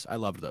Spider-Man movies. I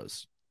loved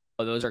those.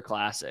 Oh, those are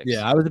classics.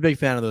 Yeah, I was a big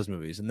fan of those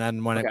movies. And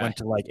then when it Okay. went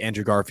to like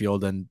Andrew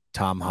Garfield and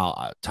Tom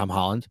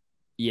Holland,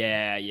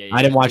 Yeah.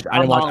 I didn't watch. The I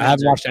didn't Tom watch. I Hollands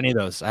haven't are- watched any of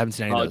those. I haven't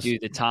seen any Oh, of those.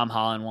 dude, the Tom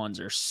Holland ones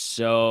are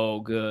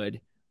so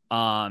good.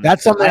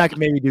 That's something I can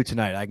maybe do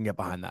tonight. I can get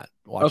behind that.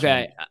 Watching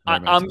Okay,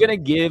 Spider-Man I'm stuff. gonna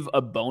give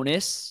a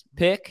bonus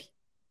pick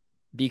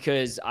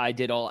because I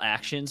did all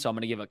action, so I'm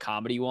gonna give a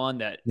comedy one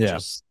that Yeah.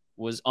 just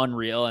was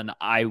unreal. And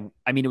I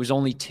mean, it was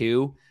only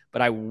 2,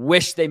 but I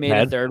wish they made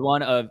Ted? a third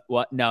one of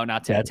what? No,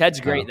 not Ted. Ted? Ted's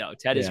great Oh, though.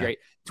 Ted is yeah. great.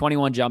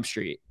 21 Jump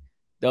Street.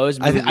 Those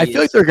I movies.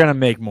 feel like they're gonna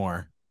make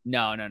more.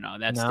 No,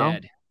 that's No?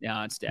 dead.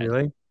 No, it's dead.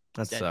 Really?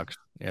 That Dead. sucks.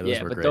 Yeah, those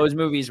Yeah, were but great. those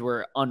movies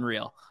were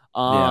unreal.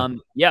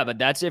 Yeah, but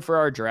that's it for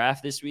our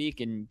draft this week.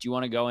 And do you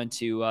want to go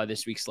into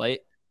this week's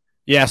slate?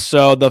 Yeah.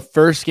 So the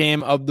first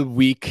game of the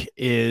week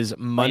is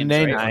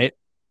Monday right? night.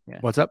 Yeah.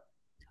 What's up?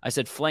 I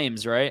said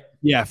Flames, right?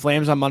 Yeah,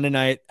 Flames on Monday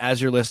night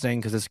as you're listening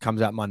because this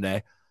comes out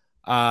Monday.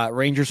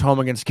 Rangers home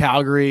against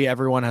Calgary.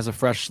 Everyone has a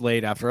fresh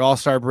slate after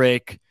All-Star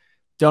break.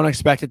 Don't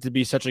expect it to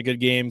be such a good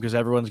game because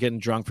everyone's getting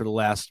drunk for the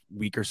last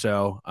week or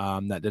so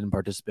that didn't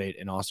participate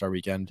in All-Star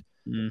weekend.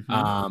 Mhm.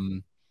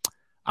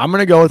 I'm going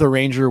to go with a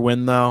Ranger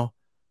win, though.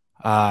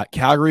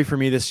 Calgary for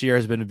me this year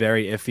has been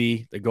very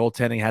iffy. The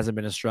goaltending hasn't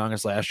been as strong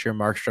as last year.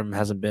 Markstrom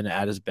hasn't been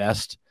at his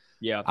best.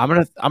 Yeah. I'm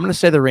gonna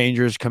say the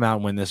Rangers come out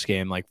and win this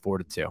game like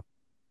 4-2.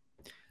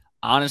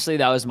 Honestly,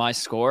 that was my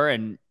score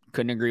and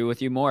couldn't agree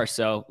with you more.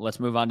 So let's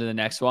move on to the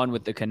next one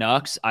with the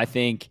Canucks. I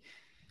think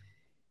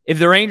if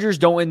the Rangers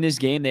don't win this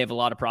game, they have a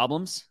lot of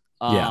problems.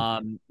 Yeah.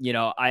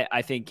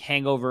 I think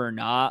hangover or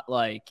not,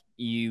 like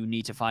you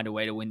need to find a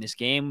way to win this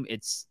game.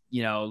 It's,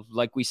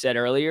 like we said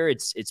earlier,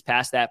 it's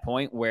past that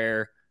point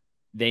where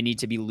they need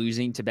to be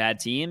losing to bad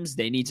teams.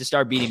 They need to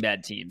start beating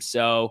bad teams.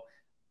 So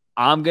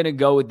I'm going to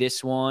go with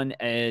this one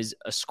as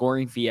a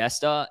scoring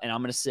fiesta, and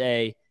I'm going to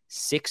say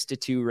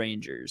 6-2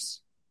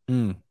 Rangers.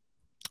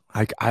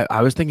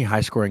 I was thinking high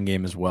scoring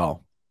game as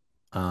well.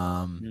 But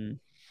I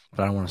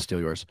don't want to steal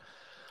yours.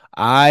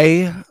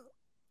 I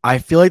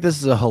feel like this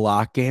is a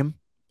Halak game,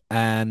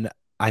 and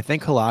I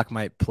think Halak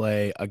might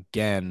play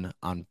again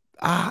on.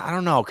 I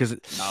don't know because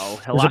No, a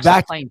Halak's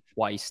back- playing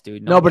twice,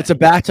 dude. no, but way. it's a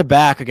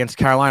back-to-back against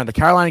Carolina. The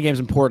Carolina game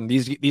is important.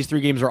 These 3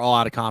 games are all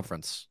out of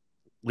conference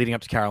leading up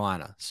to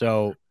Carolina,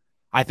 so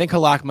I think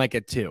Halak might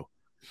get 2.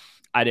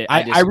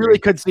 I really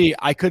could see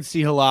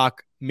Halak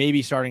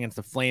maybe starting against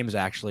the Flames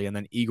actually, and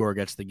then Igor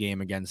gets the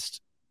game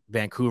against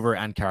Vancouver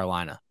and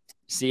Carolina.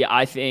 see.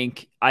 I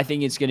think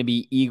it's going to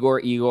be Igor,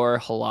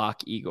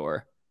 Halak,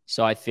 Igor.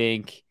 So I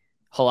think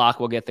Halak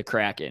will get the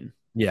Kraken.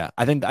 Yeah,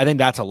 I think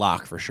that's a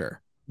lock for sure.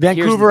 Here's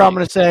the Vancouver, I'm thing.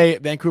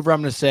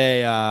 going to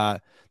say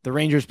the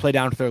Rangers play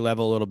down to their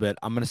level a little bit.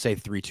 I'm going to say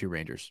 3-2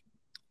 Rangers.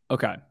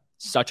 Okay,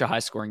 such a high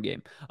scoring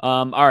game.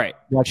 All right,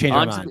 I'll change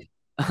my mind.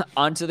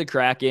 onto the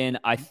Kraken.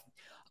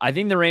 I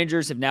think the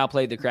Rangers have now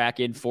played the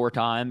Kraken 4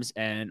 times,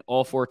 and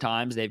all 4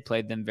 times they've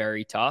played them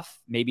very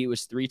tough. Maybe it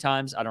was 3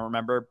 times. I don't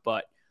remember.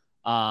 But,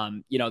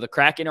 the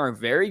Kraken are a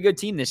very good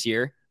team this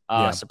year,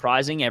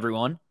 surprising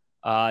everyone.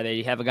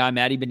 They have a guy,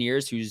 Matty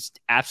Beniers, who's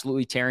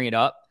absolutely tearing it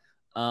up.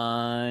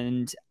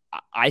 And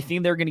I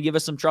think they're going to give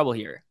us some trouble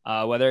here,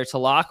 whether it's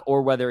Halak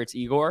or whether it's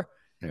Igor.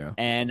 Yeah.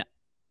 And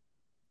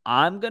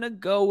I'm going to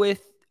go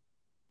with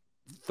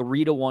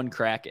 3-1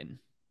 Kraken.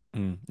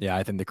 Yeah,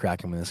 I think the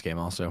Kraken win this game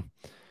also.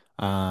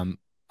 I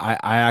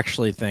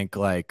actually think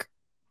I think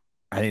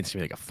it's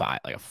gonna be like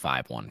a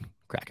 5-1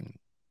 Kraken.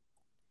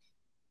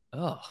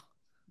 Oh,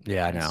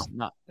 yeah, I know.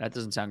 That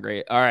doesn't sound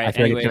great. All right. I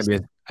feel like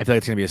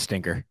it's gonna be a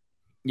stinker.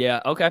 Yeah.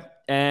 Okay.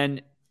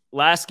 And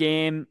last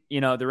game,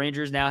 the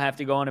Rangers now have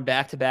to go on a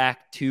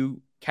back-to-back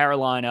to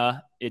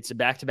Carolina. It's a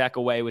back-to-back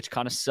away, which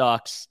kind of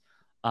sucks.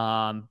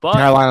 But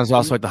Carolina's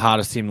also like the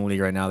hottest team in the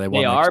league right now.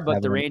 They are,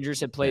 but the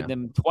Rangers have played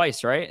them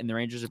twice, right? And the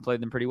Rangers have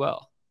played them pretty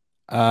well.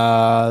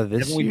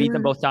 Haven't we beat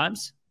them both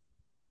times?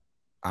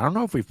 I don't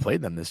know if we've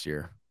played them this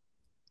year.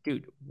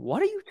 Dude,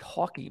 what are you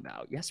talking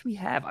about? Yes, we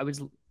have.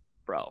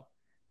 Bro,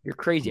 you're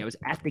crazy. I was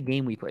at the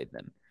game we played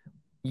them.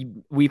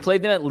 We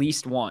played them at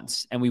least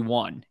once, and we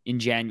won in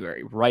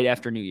January, right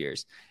after New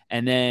Year's.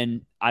 And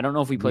then I don't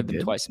know if we played them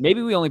twice.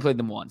 Maybe we only played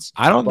them once.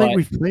 I don't think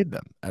we've played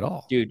them at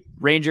all. Dude,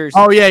 Rangers.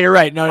 Oh, yeah, you're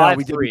right. No,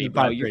 we did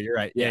 5-3. You're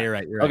right. Yeah, you're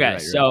right. Okay,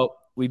 so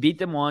we beat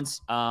them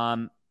once.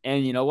 And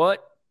you know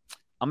what?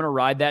 I'm going to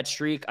ride that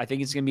streak. I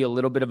think it's going to be a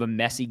little bit of a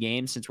messy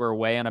game since we're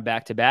away on a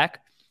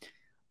back-to-back.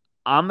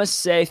 I'm going to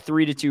say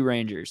 3-2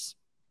 Rangers.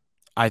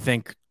 I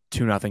think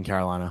 2-0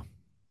 Carolina.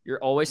 You're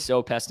always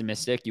so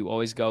pessimistic. You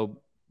always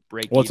go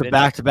break even. Well, it's a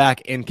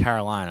back-to-back in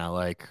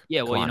Carolina.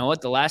 You know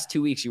what? The last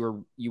 2 weeks,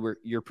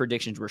 your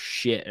predictions were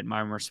shit, and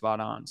mine were spot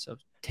on. So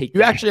take.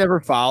 You actually ever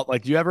follow?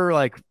 Do you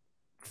ever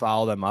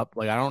follow them up?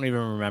 I don't even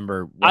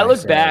remember. I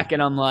look back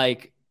and I'm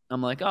like,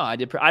 oh, I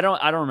did. I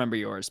don't remember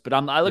yours, but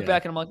I look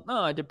back and I'm like,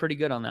 oh, I did pretty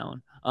good on that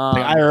one.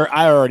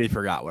 I already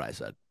forgot what I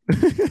said.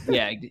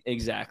 Yeah,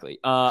 exactly.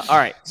 All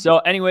right. So,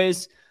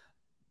 anyways,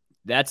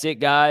 that's it,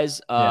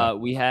 guys.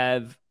 We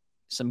have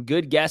some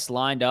good guests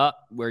lined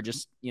up. We're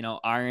just,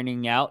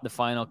 ironing out the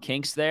final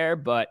kinks there,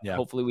 but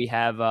hopefully we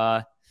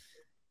have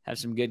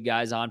some good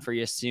guys on for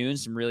you soon.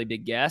 Some really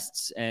big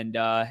guests, and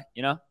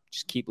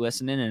just keep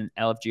listening and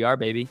LFGR,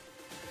 baby.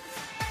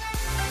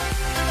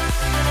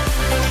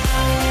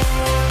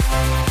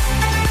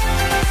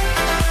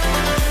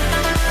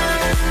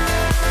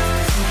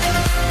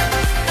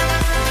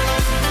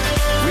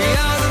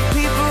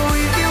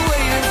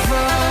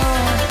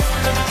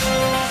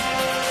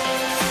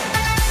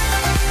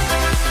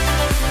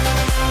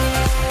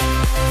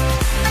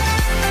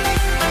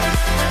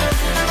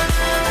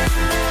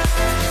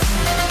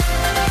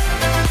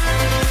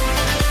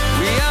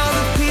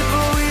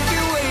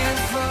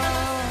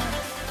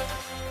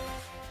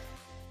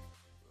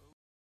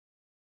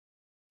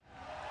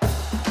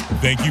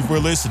 Thank you for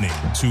listening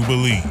to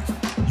Believe.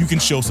 You can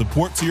show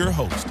support to your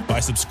host by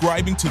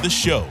subscribing to the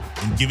show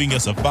and giving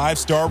us a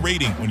 5-star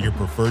rating on your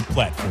preferred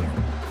platform.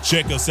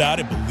 Check us out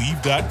at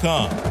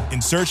Believe.com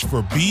and search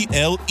for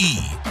BLEAV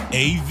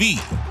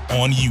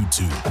on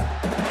YouTube.